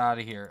need to get out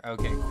of here.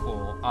 Okay,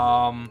 cool.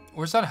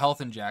 Where's that health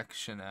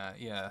injection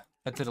at? Yeah.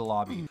 Head to the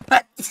lobby.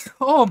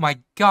 Oh my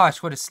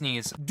gosh, what a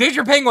sneeze.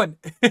 Danger Penguin!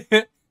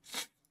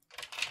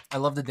 I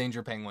love the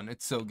Danger Penguin.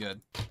 It's so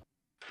good.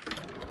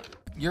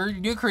 Your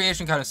new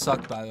creation kind of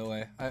sucked, by the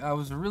way. I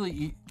was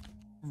really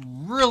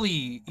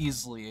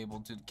easily able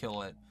to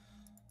kill it.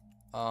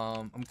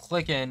 I'm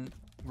clicking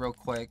real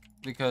quick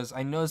because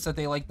I noticed that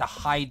they like to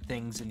hide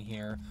things in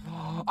here.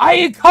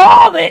 I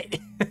called it!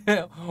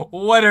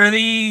 What are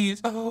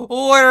these?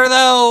 What are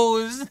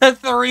those? The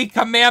 3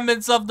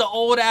 commandments of the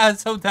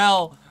old-ass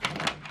hotel.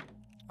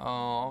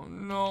 Oh,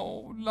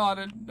 no. Not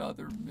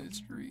another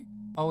mystery.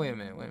 Oh, wait a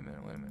minute.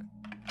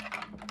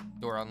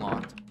 Door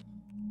unlocked.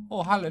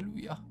 Oh,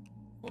 hallelujah.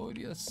 Oh,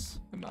 yes.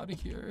 I'm out of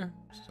here.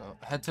 So,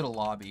 head to the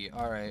lobby.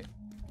 Alright.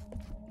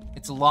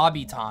 It's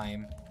lobby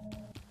time.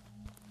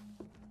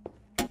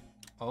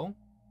 Oh?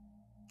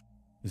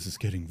 This is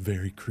getting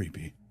very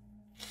creepy.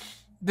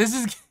 This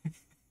is...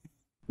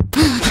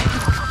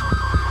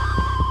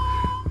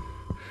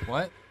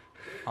 What?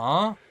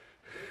 Huh?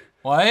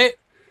 What?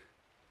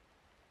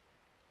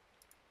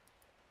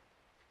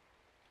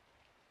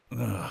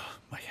 Ugh,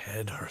 my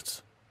head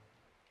hurts.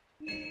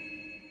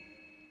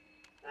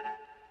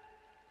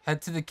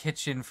 Head to the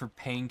kitchen for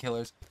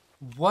painkillers.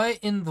 What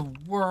in the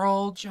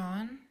world?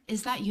 John,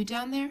 is that you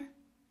down there?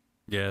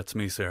 Yeah, it's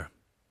me, Sarah.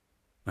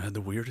 I had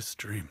the weirdest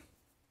dream.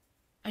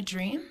 A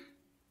dream?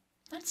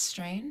 That's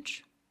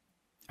strange.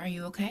 Are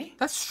you okay?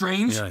 That's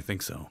strange. Yeah, I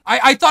think so.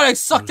 I thought I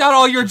sucked out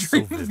all your so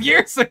dreams vivid.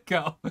 years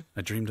ago.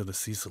 I dreamed of the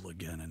Cecil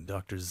again, and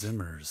Dr.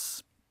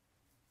 Zimmers...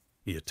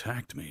 he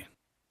attacked me.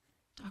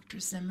 Dr.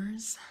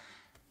 Zimmers?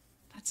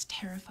 That's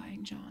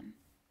terrifying, John.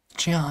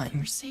 John.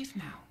 You're safe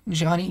now.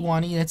 Johnny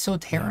Wani, that's so Yeah,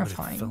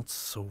 terrifying. but it felt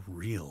so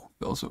real.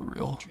 Feels so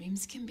real.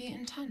 Dreams can be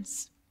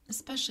intense,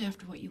 especially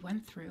after what you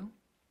went through.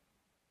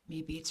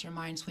 Maybe it's your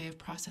mind's way of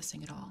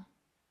processing it all.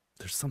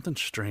 There's something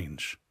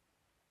strange.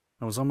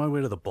 I was on my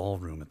way to the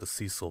ballroom at the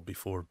Cecil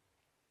before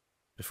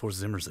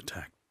Zimmer's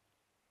attack.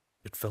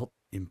 It felt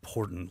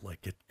important,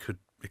 like it could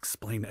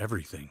explain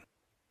everything.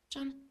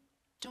 John,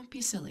 don't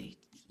be silly.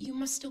 You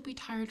must still be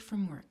tired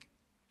from work.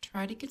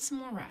 Try to get some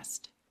more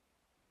rest.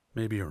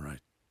 Maybe you're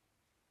right.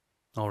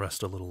 I'll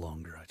rest a little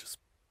longer.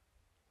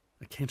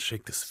 I can't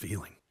shake this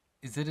feeling.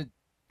 Is it a...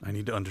 I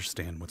need to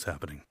understand what's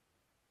happening.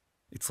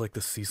 It's like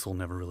the Cecil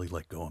never really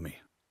let go of me.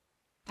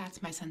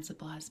 That's my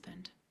sensible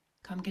husband.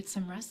 Come get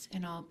some rest,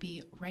 and I'll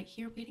be right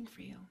here waiting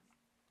for you.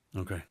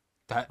 Okay.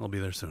 That... I'll be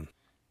there soon.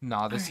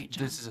 Nah, this All right,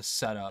 John. this is a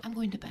setup. I'm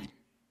going to bed.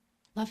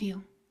 Love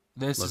you.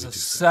 This Love is you a too,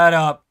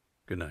 setup.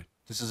 Good night.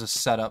 This is a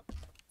setup.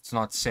 It's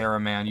not Sarah,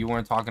 man. You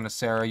weren't talking to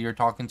Sarah. You're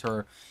talking to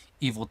her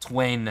evil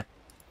twin,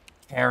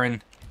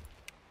 Karen.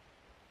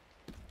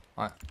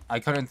 I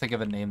couldn't think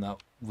of a name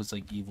that was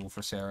like evil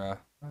for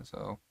Sarah,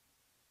 so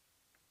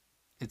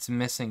it's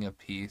missing a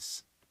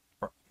piece.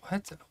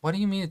 What? What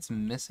do you mean it's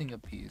missing a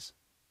piece?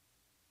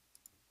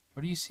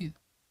 Where do you see?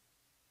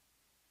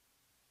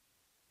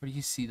 Where do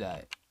you see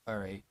that? All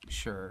right,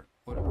 sure,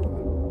 whatever.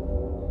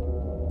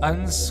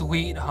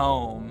 Unsweet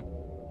Home,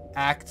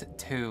 Act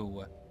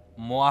 2.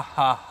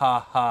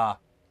 Mwahaha.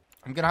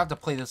 I'm gonna have to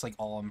play this like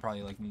all in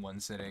probably like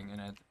one sitting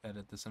and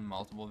edit this in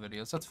multiple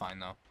videos. That's fine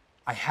though.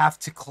 I have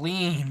to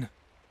clean.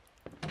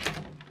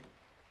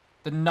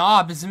 The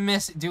knob is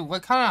missing. Dude,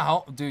 what kind of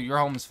home? Dude, your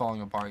home is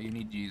falling apart. You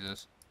need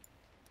Jesus.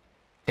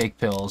 Take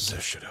pills.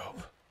 This should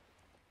help.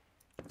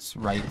 That's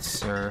right,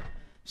 sir.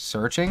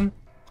 Searching?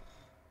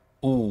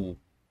 Ooh.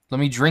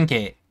 Let me drink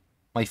it.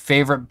 My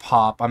favorite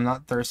pop. I'm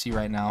not thirsty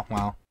right now.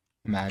 Wow.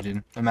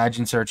 Imagine.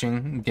 Imagine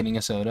searching, getting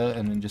a soda,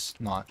 and then just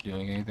not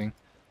doing anything.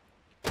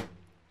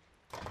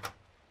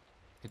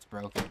 It's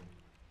broken.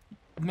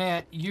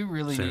 Man, you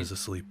really Sarah's need...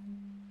 asleep.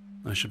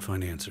 I should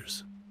find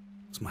answers.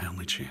 It's my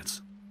only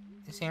chance.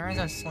 Sarah's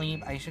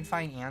asleep. I should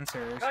find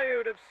answers.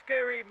 Tired of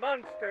scary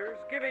monsters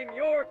giving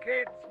your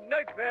kids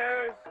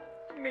nightmares?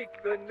 Meet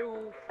the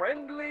new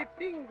friendly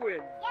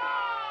penguin.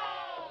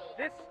 Yay!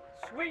 This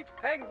sweet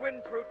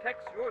penguin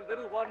protects your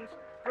little ones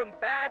from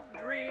bad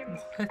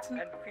dreams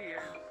and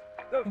fears.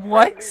 The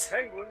What?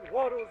 friendly penguin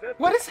waddles at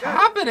What the is shadows,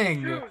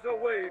 happening? Shoos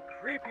away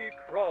creepy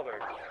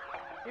crawlers.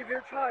 Give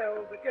your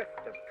child the gift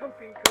of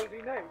comfy,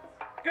 cozy nights.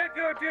 Get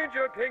your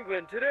Danger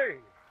Penguin today.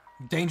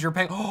 Danger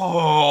Penguin.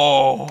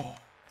 Oh!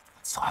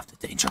 I still have the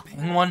Danger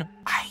Penguin one.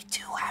 I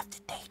do have the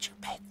Danger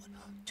Penguin.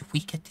 Do we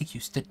get to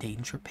use the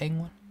Danger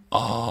Penguin?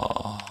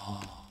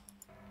 Oh.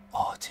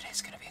 Oh,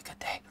 today's gonna be a good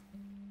day.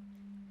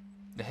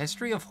 The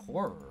history of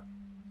horror.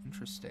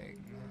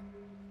 Interesting.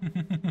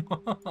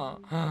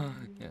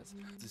 Yes.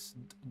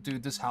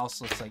 This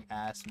house looks like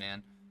ass,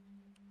 man.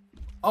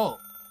 Oh.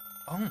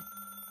 Oh.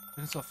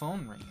 There's a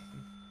phone ringing.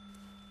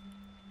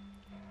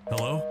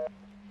 Hello?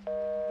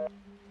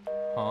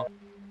 Huh?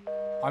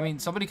 I mean,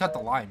 somebody cut the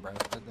line, bro.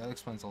 That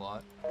explains a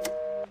lot.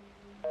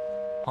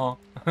 Huh?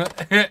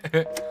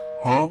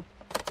 Huh?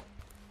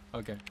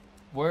 Okay.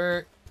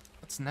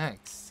 What's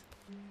next?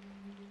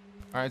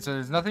 Alright, so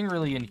there's nothing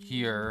really in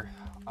here.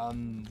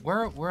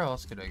 Where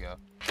else could I go?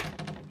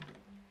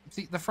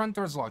 See, the front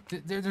door's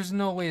locked. There's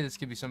no way this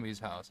could be somebody's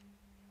house.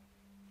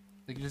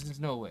 Like, there's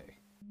no way.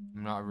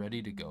 I'm not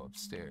ready to go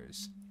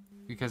upstairs.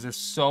 Because there's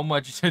so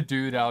much to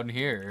do down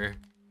here.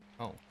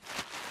 Oh.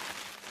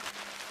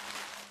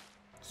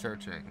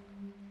 Searching.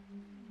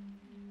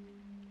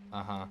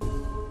 Uh-huh.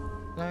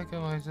 What the heck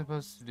am I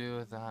supposed to do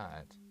with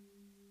that?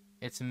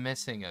 It's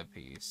missing a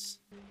piece.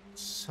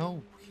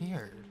 So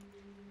weird.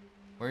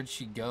 Where'd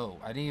she go?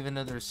 I didn't even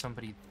know there was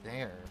somebody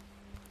there.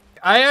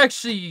 I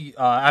actually,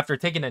 after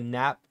taking a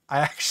nap, I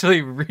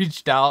actually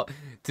reached out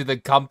to the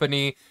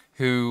company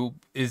who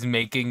is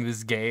making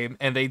this game,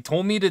 and they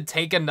told me to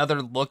take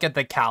another look at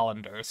the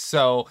calendar.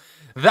 So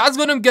that's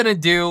what I'm gonna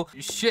do.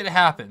 Shit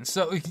happens.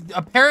 So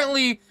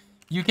apparently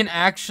you can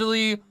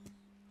actually,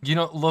 you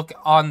know, look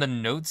on the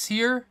notes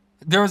here.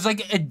 There was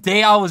like a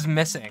day I was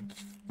missing,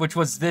 which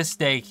was this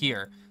day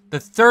here. The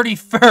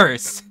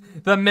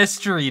 31st, the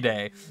mystery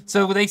day.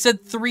 So they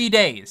said 3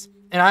 days,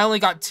 and I only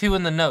got 2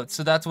 in the notes,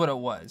 so that's what it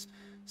was.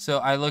 So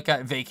I look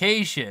at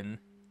vacation,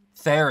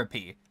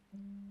 therapy.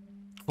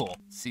 Cool.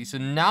 See, so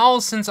now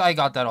since I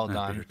got that all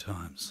done. Happier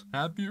times.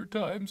 Happier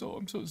times. Oh,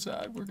 I'm so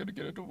sad. We're gonna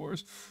get a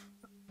divorce.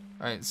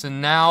 Alright, so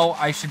now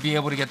I should be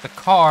able to get the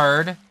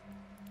card.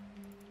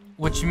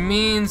 Which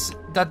means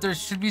that there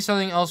should be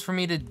something else for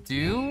me to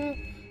do?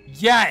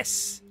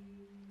 Yes!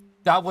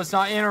 That was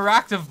not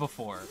interactive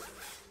before.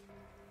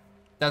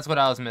 That's what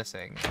I was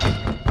missing.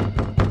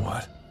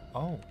 What?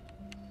 Oh.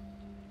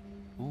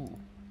 Ooh.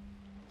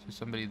 Is there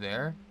somebody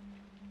there?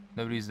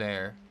 Nobody's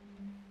there.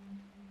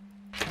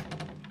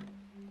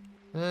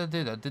 What did I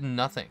do? That did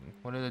nothing.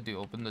 What did I do?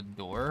 Open the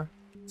door?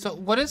 So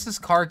what is this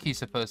car key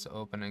supposed to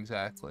open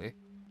exactly?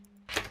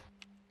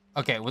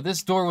 Okay, well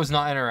this door was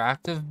not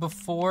interactive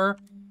before.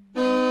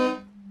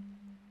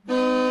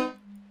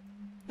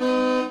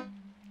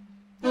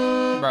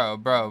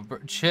 Bro,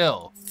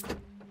 chill.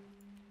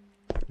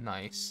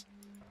 Nice.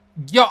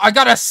 Yo, I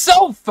got a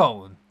cell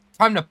phone!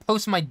 Time to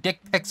post my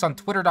dick pics on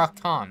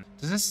twitter.com.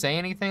 Does this say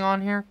anything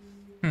on here?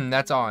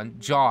 That's on.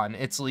 John,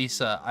 it's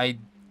Lisa. I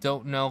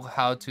don't know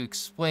how to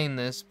explain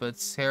this, but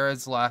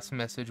Sarah's last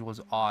message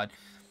was odd.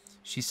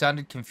 She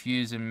sounded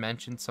confused and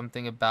mentioned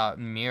something about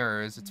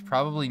mirrors. It's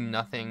probably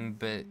nothing,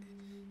 but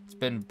it's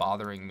been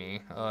bothering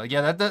me.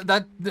 Yeah,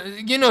 that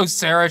you know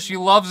Sarah, she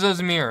loves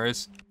those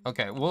mirrors.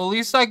 Okay, well at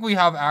least like we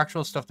have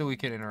actual stuff that we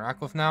can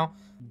interact with now.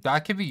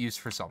 That could be used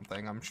for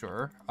something, I'm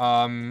sure.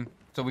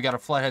 So we got a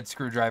flathead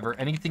screwdriver.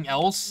 Anything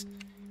else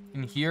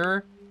in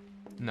here?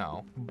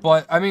 No.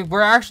 But I mean, we're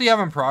actually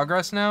having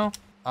progress now.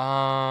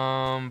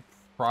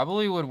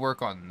 Probably would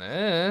work on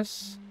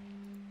this.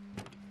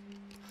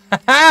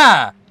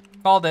 Haha!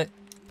 Called it.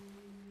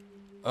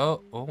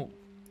 Oh.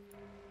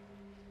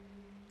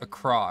 A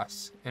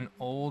cross. An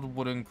old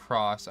wooden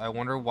cross. I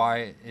wonder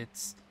why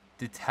it's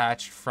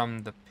detached from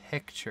the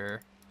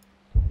picture.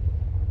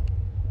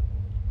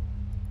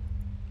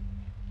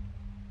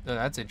 Oh,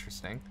 that's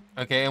interesting.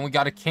 Okay, and we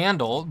got a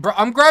candle. Bro,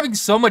 I'm grabbing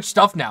so much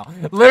stuff now.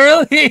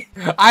 Literally,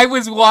 I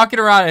was walking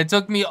around and it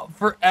took me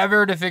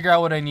forever to figure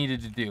out what I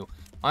needed to do.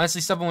 Honestly,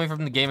 stepping away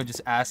from the game and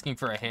just asking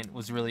for a hint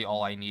was really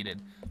all I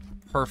needed.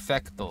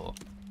 Perfecto.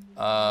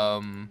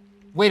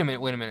 Wait a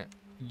minute.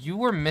 You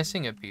were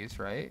missing a piece,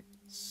 right?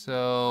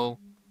 So,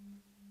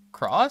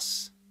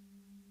 cross?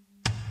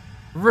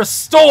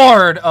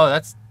 Restored! Oh,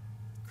 that's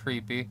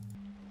creepy.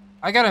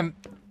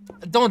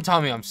 Don't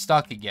tell me I'm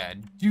stuck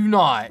again. Do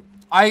not.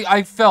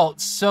 I felt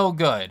so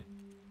good.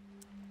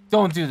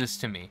 Don't do this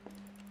to me.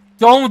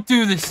 Don't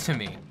do this to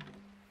me.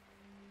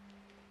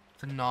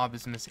 The knob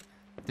is missing.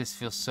 This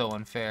feels so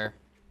unfair.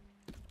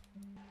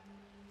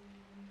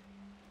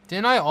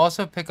 Didn't I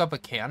also pick up a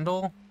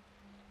candle?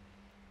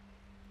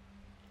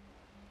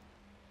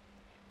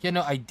 Yeah,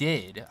 no, I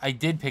did. I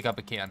did pick up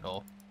a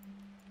candle.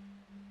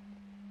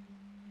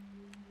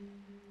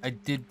 I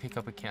did pick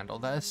up a candle.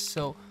 That is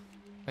so...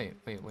 Wait.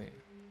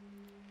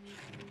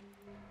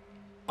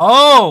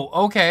 Oh,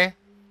 okay.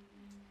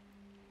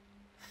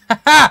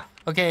 Haha!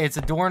 Okay, it's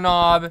a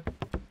doorknob.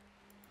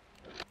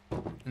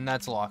 And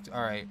that's locked.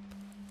 Alright.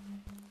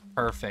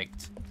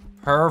 Perfect.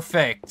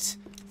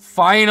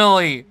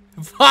 Finally!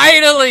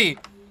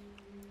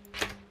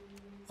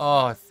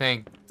 Oh,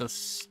 thank the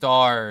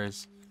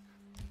stars.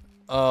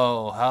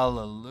 Oh,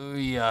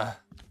 hallelujah.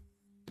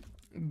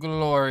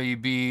 Glory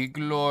be.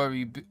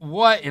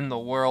 What in the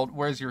world?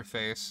 Where's your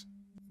face?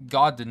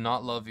 God did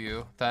not love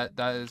you. That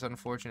is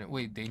unfortunate.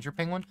 Wait, Danger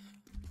Penguin?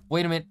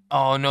 Wait a minute.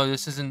 Oh no,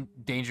 this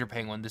isn't Danger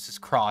Penguin. This is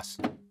Cross.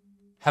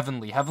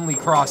 Heavenly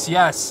Cross,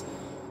 yes.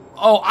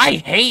 Oh, I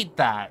hate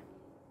that.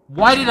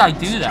 Why did I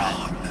do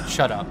that?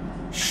 Shut up.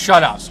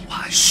 Stop.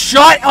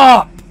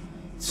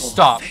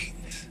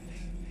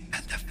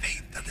 And the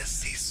fate of the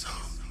Cecil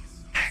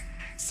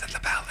hangs in the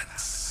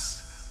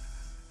balance.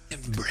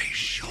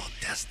 Embrace your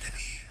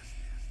destiny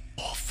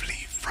or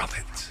flee from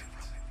it.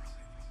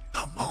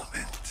 The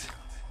moment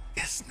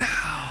is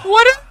now.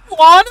 What are you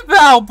on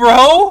about,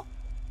 bro?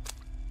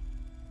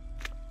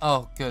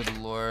 Oh, good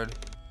lord.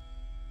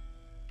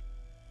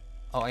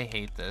 Oh, I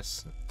hate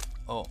this.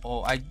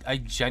 Oh, I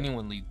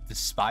genuinely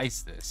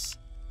despise this.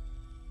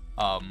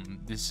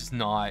 This is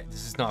not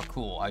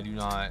cool. I do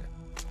not.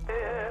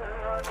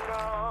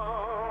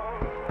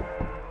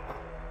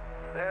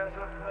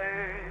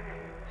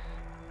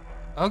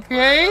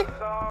 Okay.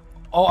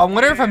 Oh, I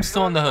wonder if I'm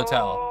still in the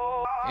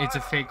hotel. It's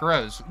a fake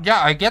rose.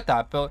 Yeah, I get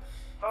that, but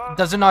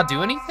does it not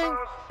do anything?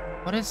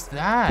 What is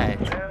that?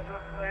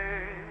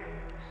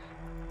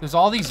 There's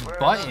all these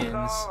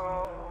buttons.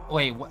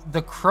 Wait,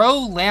 the crow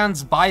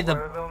lands by the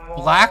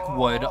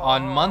Blackwood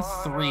on month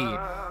 3.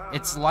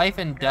 Its life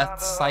and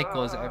death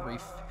cycle is every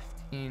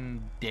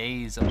 15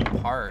 days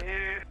apart.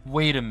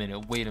 Wait a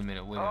minute.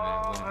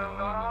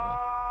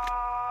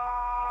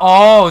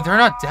 Oh, they're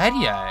not dead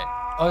yet.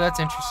 Oh, that's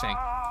interesting.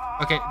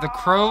 Okay, the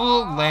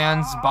crow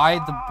lands by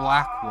the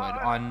Blackwood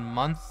on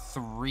month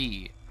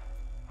 3.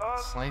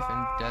 Its life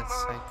and death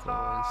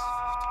cycle is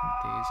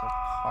 15 days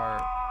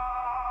apart.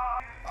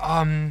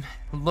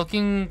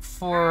 Looking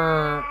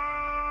for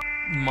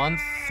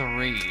month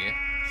 3.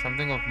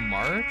 Something of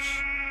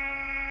March?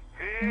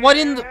 What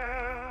in the...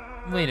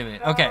 Wait a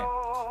minute. Okay.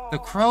 The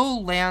crow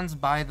lands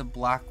by the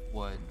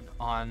Blackwood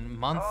on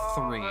month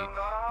 3.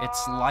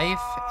 Its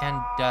life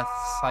and death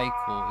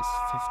cycle is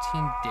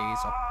 15 days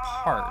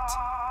apart.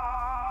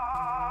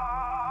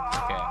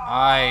 Okay,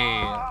 I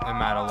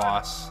am at a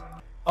loss.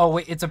 Oh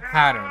wait, it's a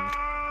pattern.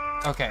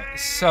 Okay,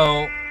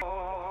 so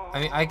I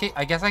mean,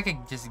 I guess I could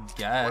just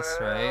guess,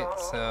 right?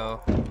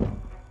 So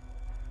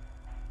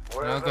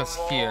it goes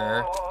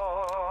here,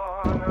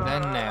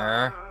 then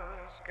there,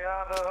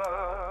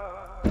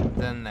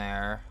 then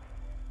there.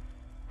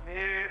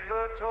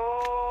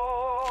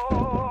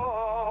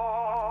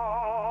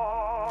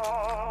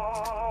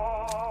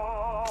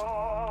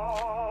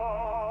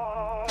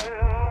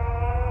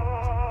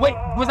 Wait,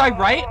 was I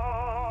right?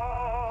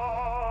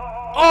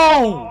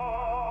 Oh!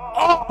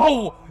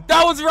 Oh!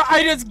 That was right!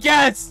 I just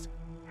guessed!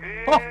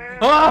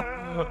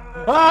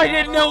 I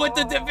didn't know what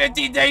the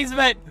 15 days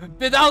meant!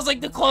 But that was like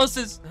the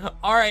closest!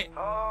 Alright.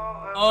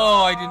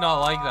 Oh, I did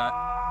not like that.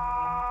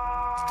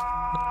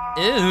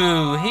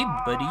 Ew, hey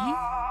buddy.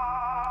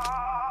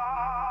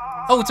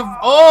 Oh, it's a...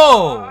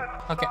 Oh!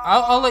 Okay,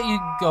 I'll let you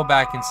go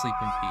back and sleep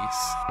in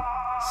peace.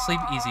 Sleep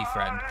easy,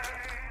 friend.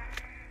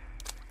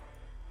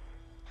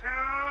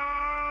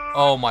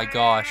 Oh my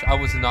gosh, I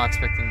was not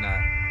expecting that.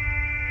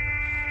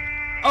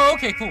 Oh,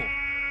 okay, cool.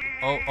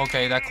 Oh,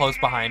 okay, that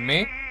closed behind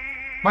me.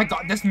 My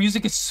god, this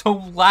music is so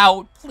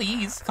loud.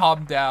 Please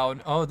calm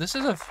down. Oh, this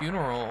is a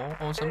funeral.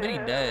 Oh, somebody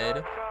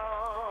dead.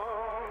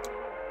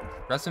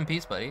 Rest in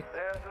peace, buddy.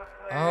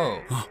 Oh.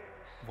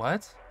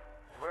 What?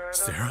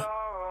 Sarah?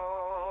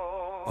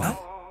 No.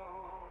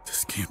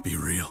 This can't be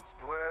real.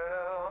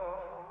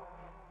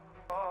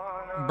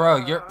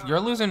 Bro, you're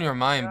losing your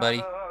mind,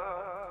 buddy.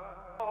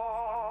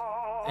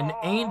 An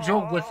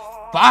angel with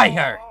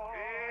fire.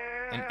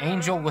 An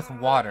angel with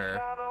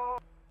water.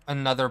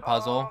 Another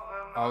puzzle.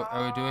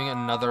 Are we doing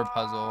another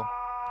puzzle?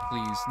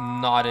 Please,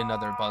 not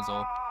another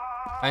puzzle.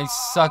 I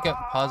suck at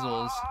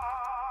puzzles.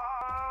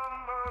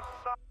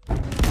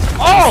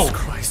 Oh!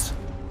 Christ.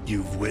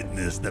 You've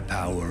witnessed the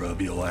power of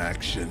your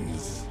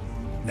actions.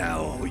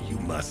 Now you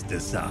must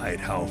decide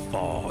how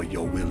far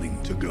you're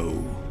willing to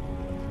go.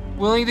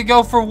 Willing to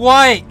go for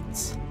what?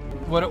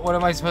 What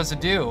am I supposed to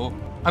do?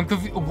 I'm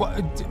confused.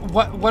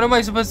 What am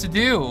I supposed to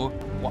do?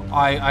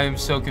 I am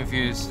so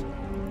confused.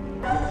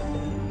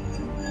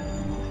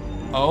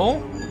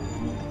 Oh?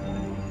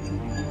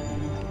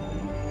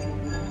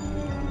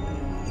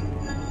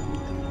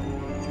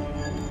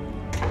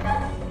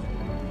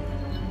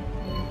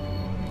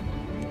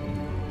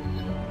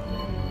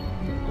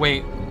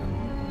 Wait.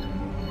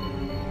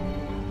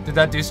 Did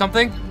that do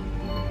something?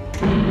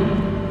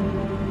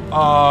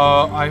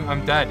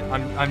 I'm dead.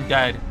 I'm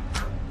dead.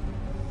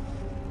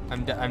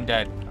 I'm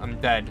dead. I'm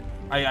dead.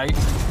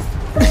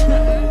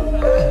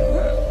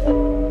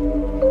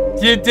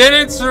 You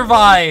didn't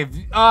survive.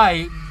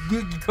 I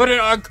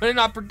could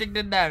not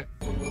predicted that.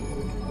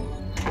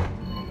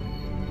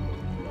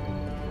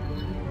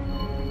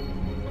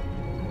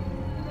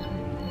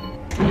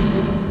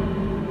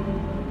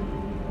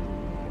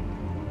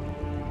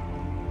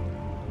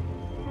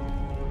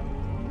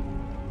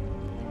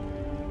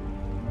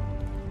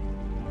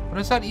 What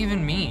does that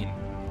even mean?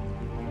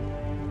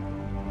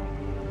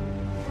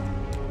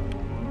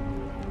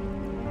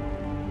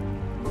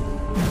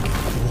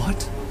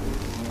 What?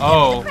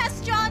 Oh.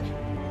 Press, John.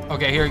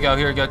 Okay, here we go.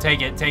 Here we go.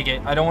 Take it. Take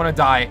it. I don't want to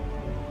die.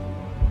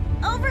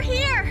 Over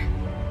here.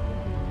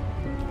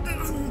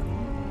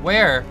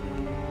 Where?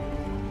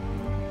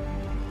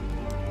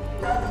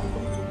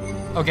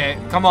 Okay,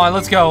 come on.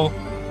 Let's go.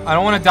 I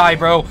don't want to die,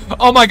 bro.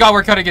 Oh my god,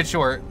 we're cutting it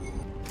short.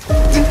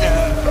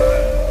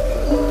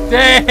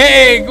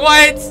 Dang!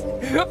 What?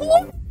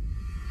 What?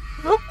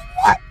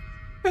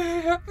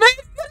 Man, you have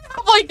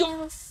like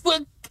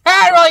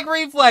cat-like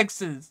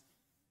reflexes.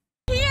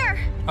 Here.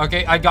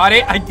 Okay, I got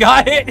it. I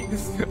got it.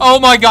 Oh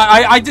my god,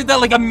 I did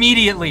that like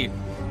immediately.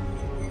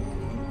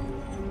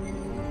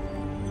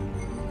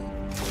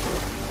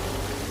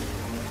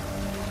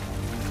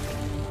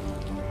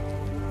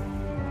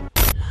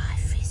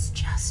 Life is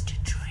just a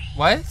dream.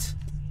 What?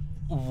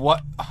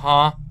 What?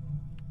 Huh?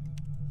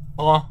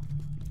 Huh?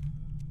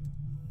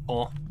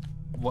 Oh,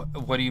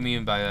 what do you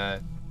mean by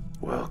that?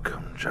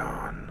 Welcome,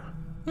 John.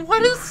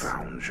 What you is?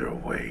 Found your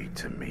way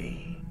to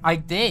me. I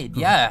did,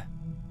 yeah.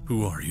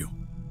 Who are you?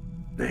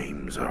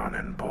 Names aren't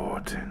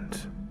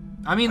important.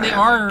 I mean, they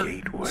are.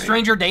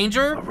 Stranger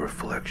danger? A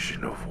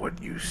reflection of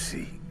what you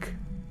seek.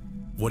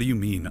 What do you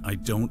mean? I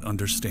don't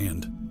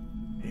understand.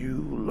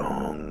 You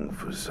long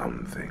for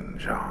something,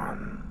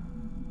 John.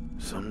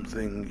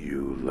 Something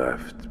you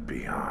left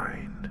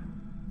behind.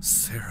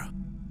 Sarah.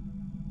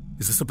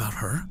 Is this about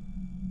her?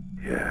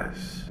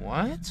 Yes.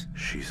 What?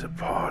 She's a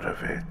part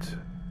of it,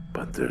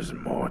 but there's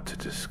more to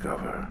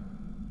discover.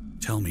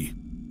 Tell me,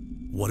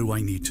 what do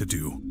I need to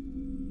do?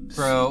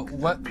 Bro,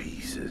 what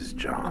pieces,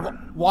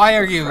 John? Why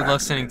are you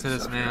listening to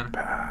this man?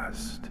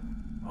 Past.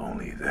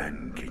 Only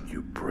then can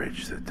you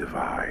bridge the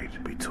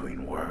divide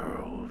between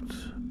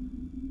worlds.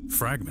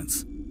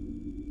 Fragments?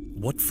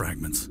 What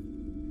fragments?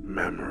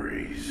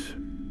 Memories,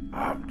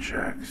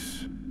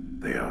 objects.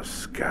 They are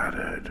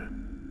scattered,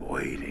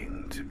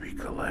 waiting to be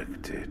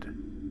collected.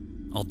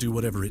 I'll do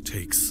whatever it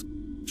takes.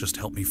 Just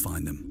help me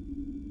find them.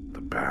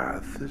 The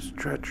path is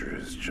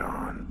treacherous,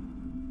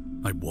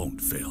 John. I won't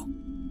fail.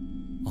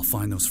 I'll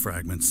find those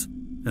fragments,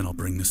 and I'll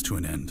bring this to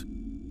an end.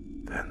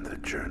 Then the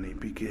journey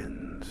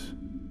begins.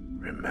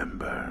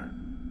 Remember,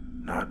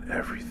 not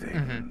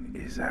everything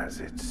is as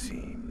it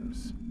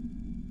seems.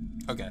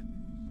 Okay.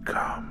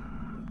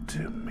 Come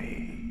to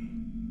me.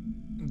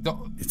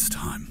 It's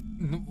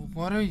time.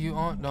 What are you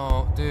on?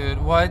 No,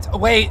 dude. What?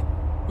 Wait.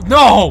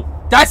 No!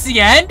 That's the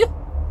end?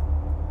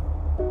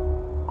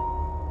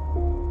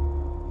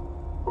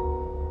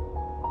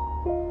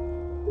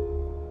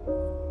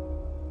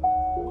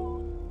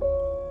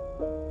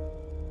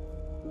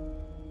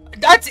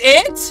 That's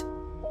it?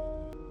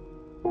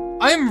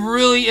 I'm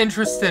really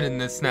interested in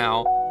this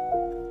now.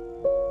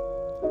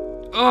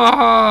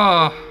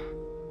 Ugh.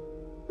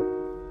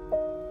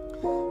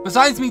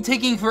 Besides me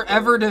taking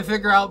forever to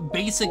figure out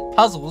basic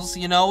puzzles,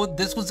 you know,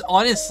 this was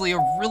honestly a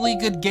really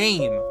good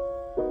game.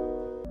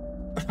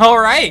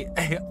 Alright.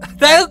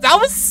 That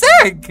was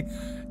sick!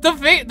 The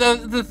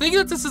thing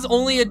that this is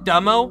only a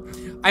demo,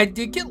 I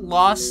did get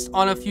lost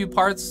on a few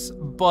parts,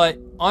 but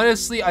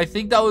honestly, I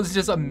think that was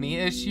just a me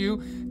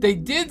issue. They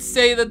did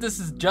say that this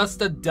is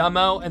just a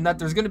demo and that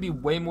there's going to be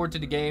way more to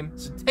the game,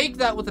 so take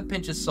that with a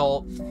pinch of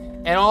salt.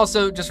 And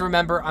also, just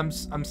remember, I'm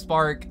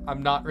Spark.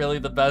 I'm not really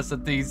the best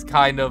at these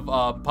kind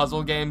of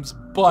puzzle games,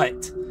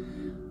 but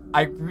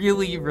I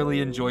really,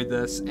 really enjoyed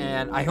this,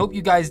 and I hope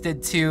you guys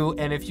did too.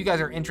 And if you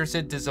guys are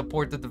interested to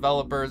support the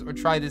developers or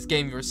try this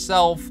game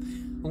yourself,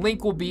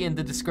 link will be in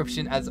the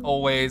description as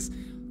always.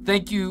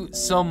 Thank you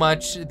so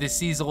much, the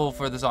Cecil,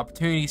 for this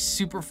opportunity.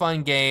 Super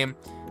fun game.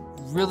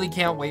 Really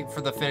can't wait for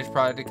the finished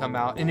product to come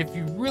out. And if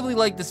you really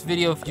like this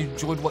video, if you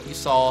enjoyed what you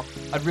saw,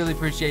 I'd really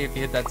appreciate it if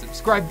you hit that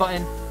subscribe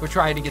button. We're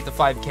trying to get to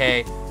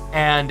 5K.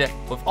 And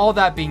with all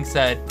that being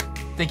said,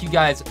 thank you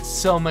guys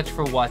so much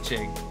for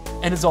watching.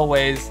 And as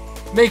always,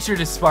 make sure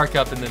to spark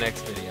up in the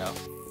next video.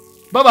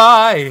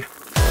 Bye-bye!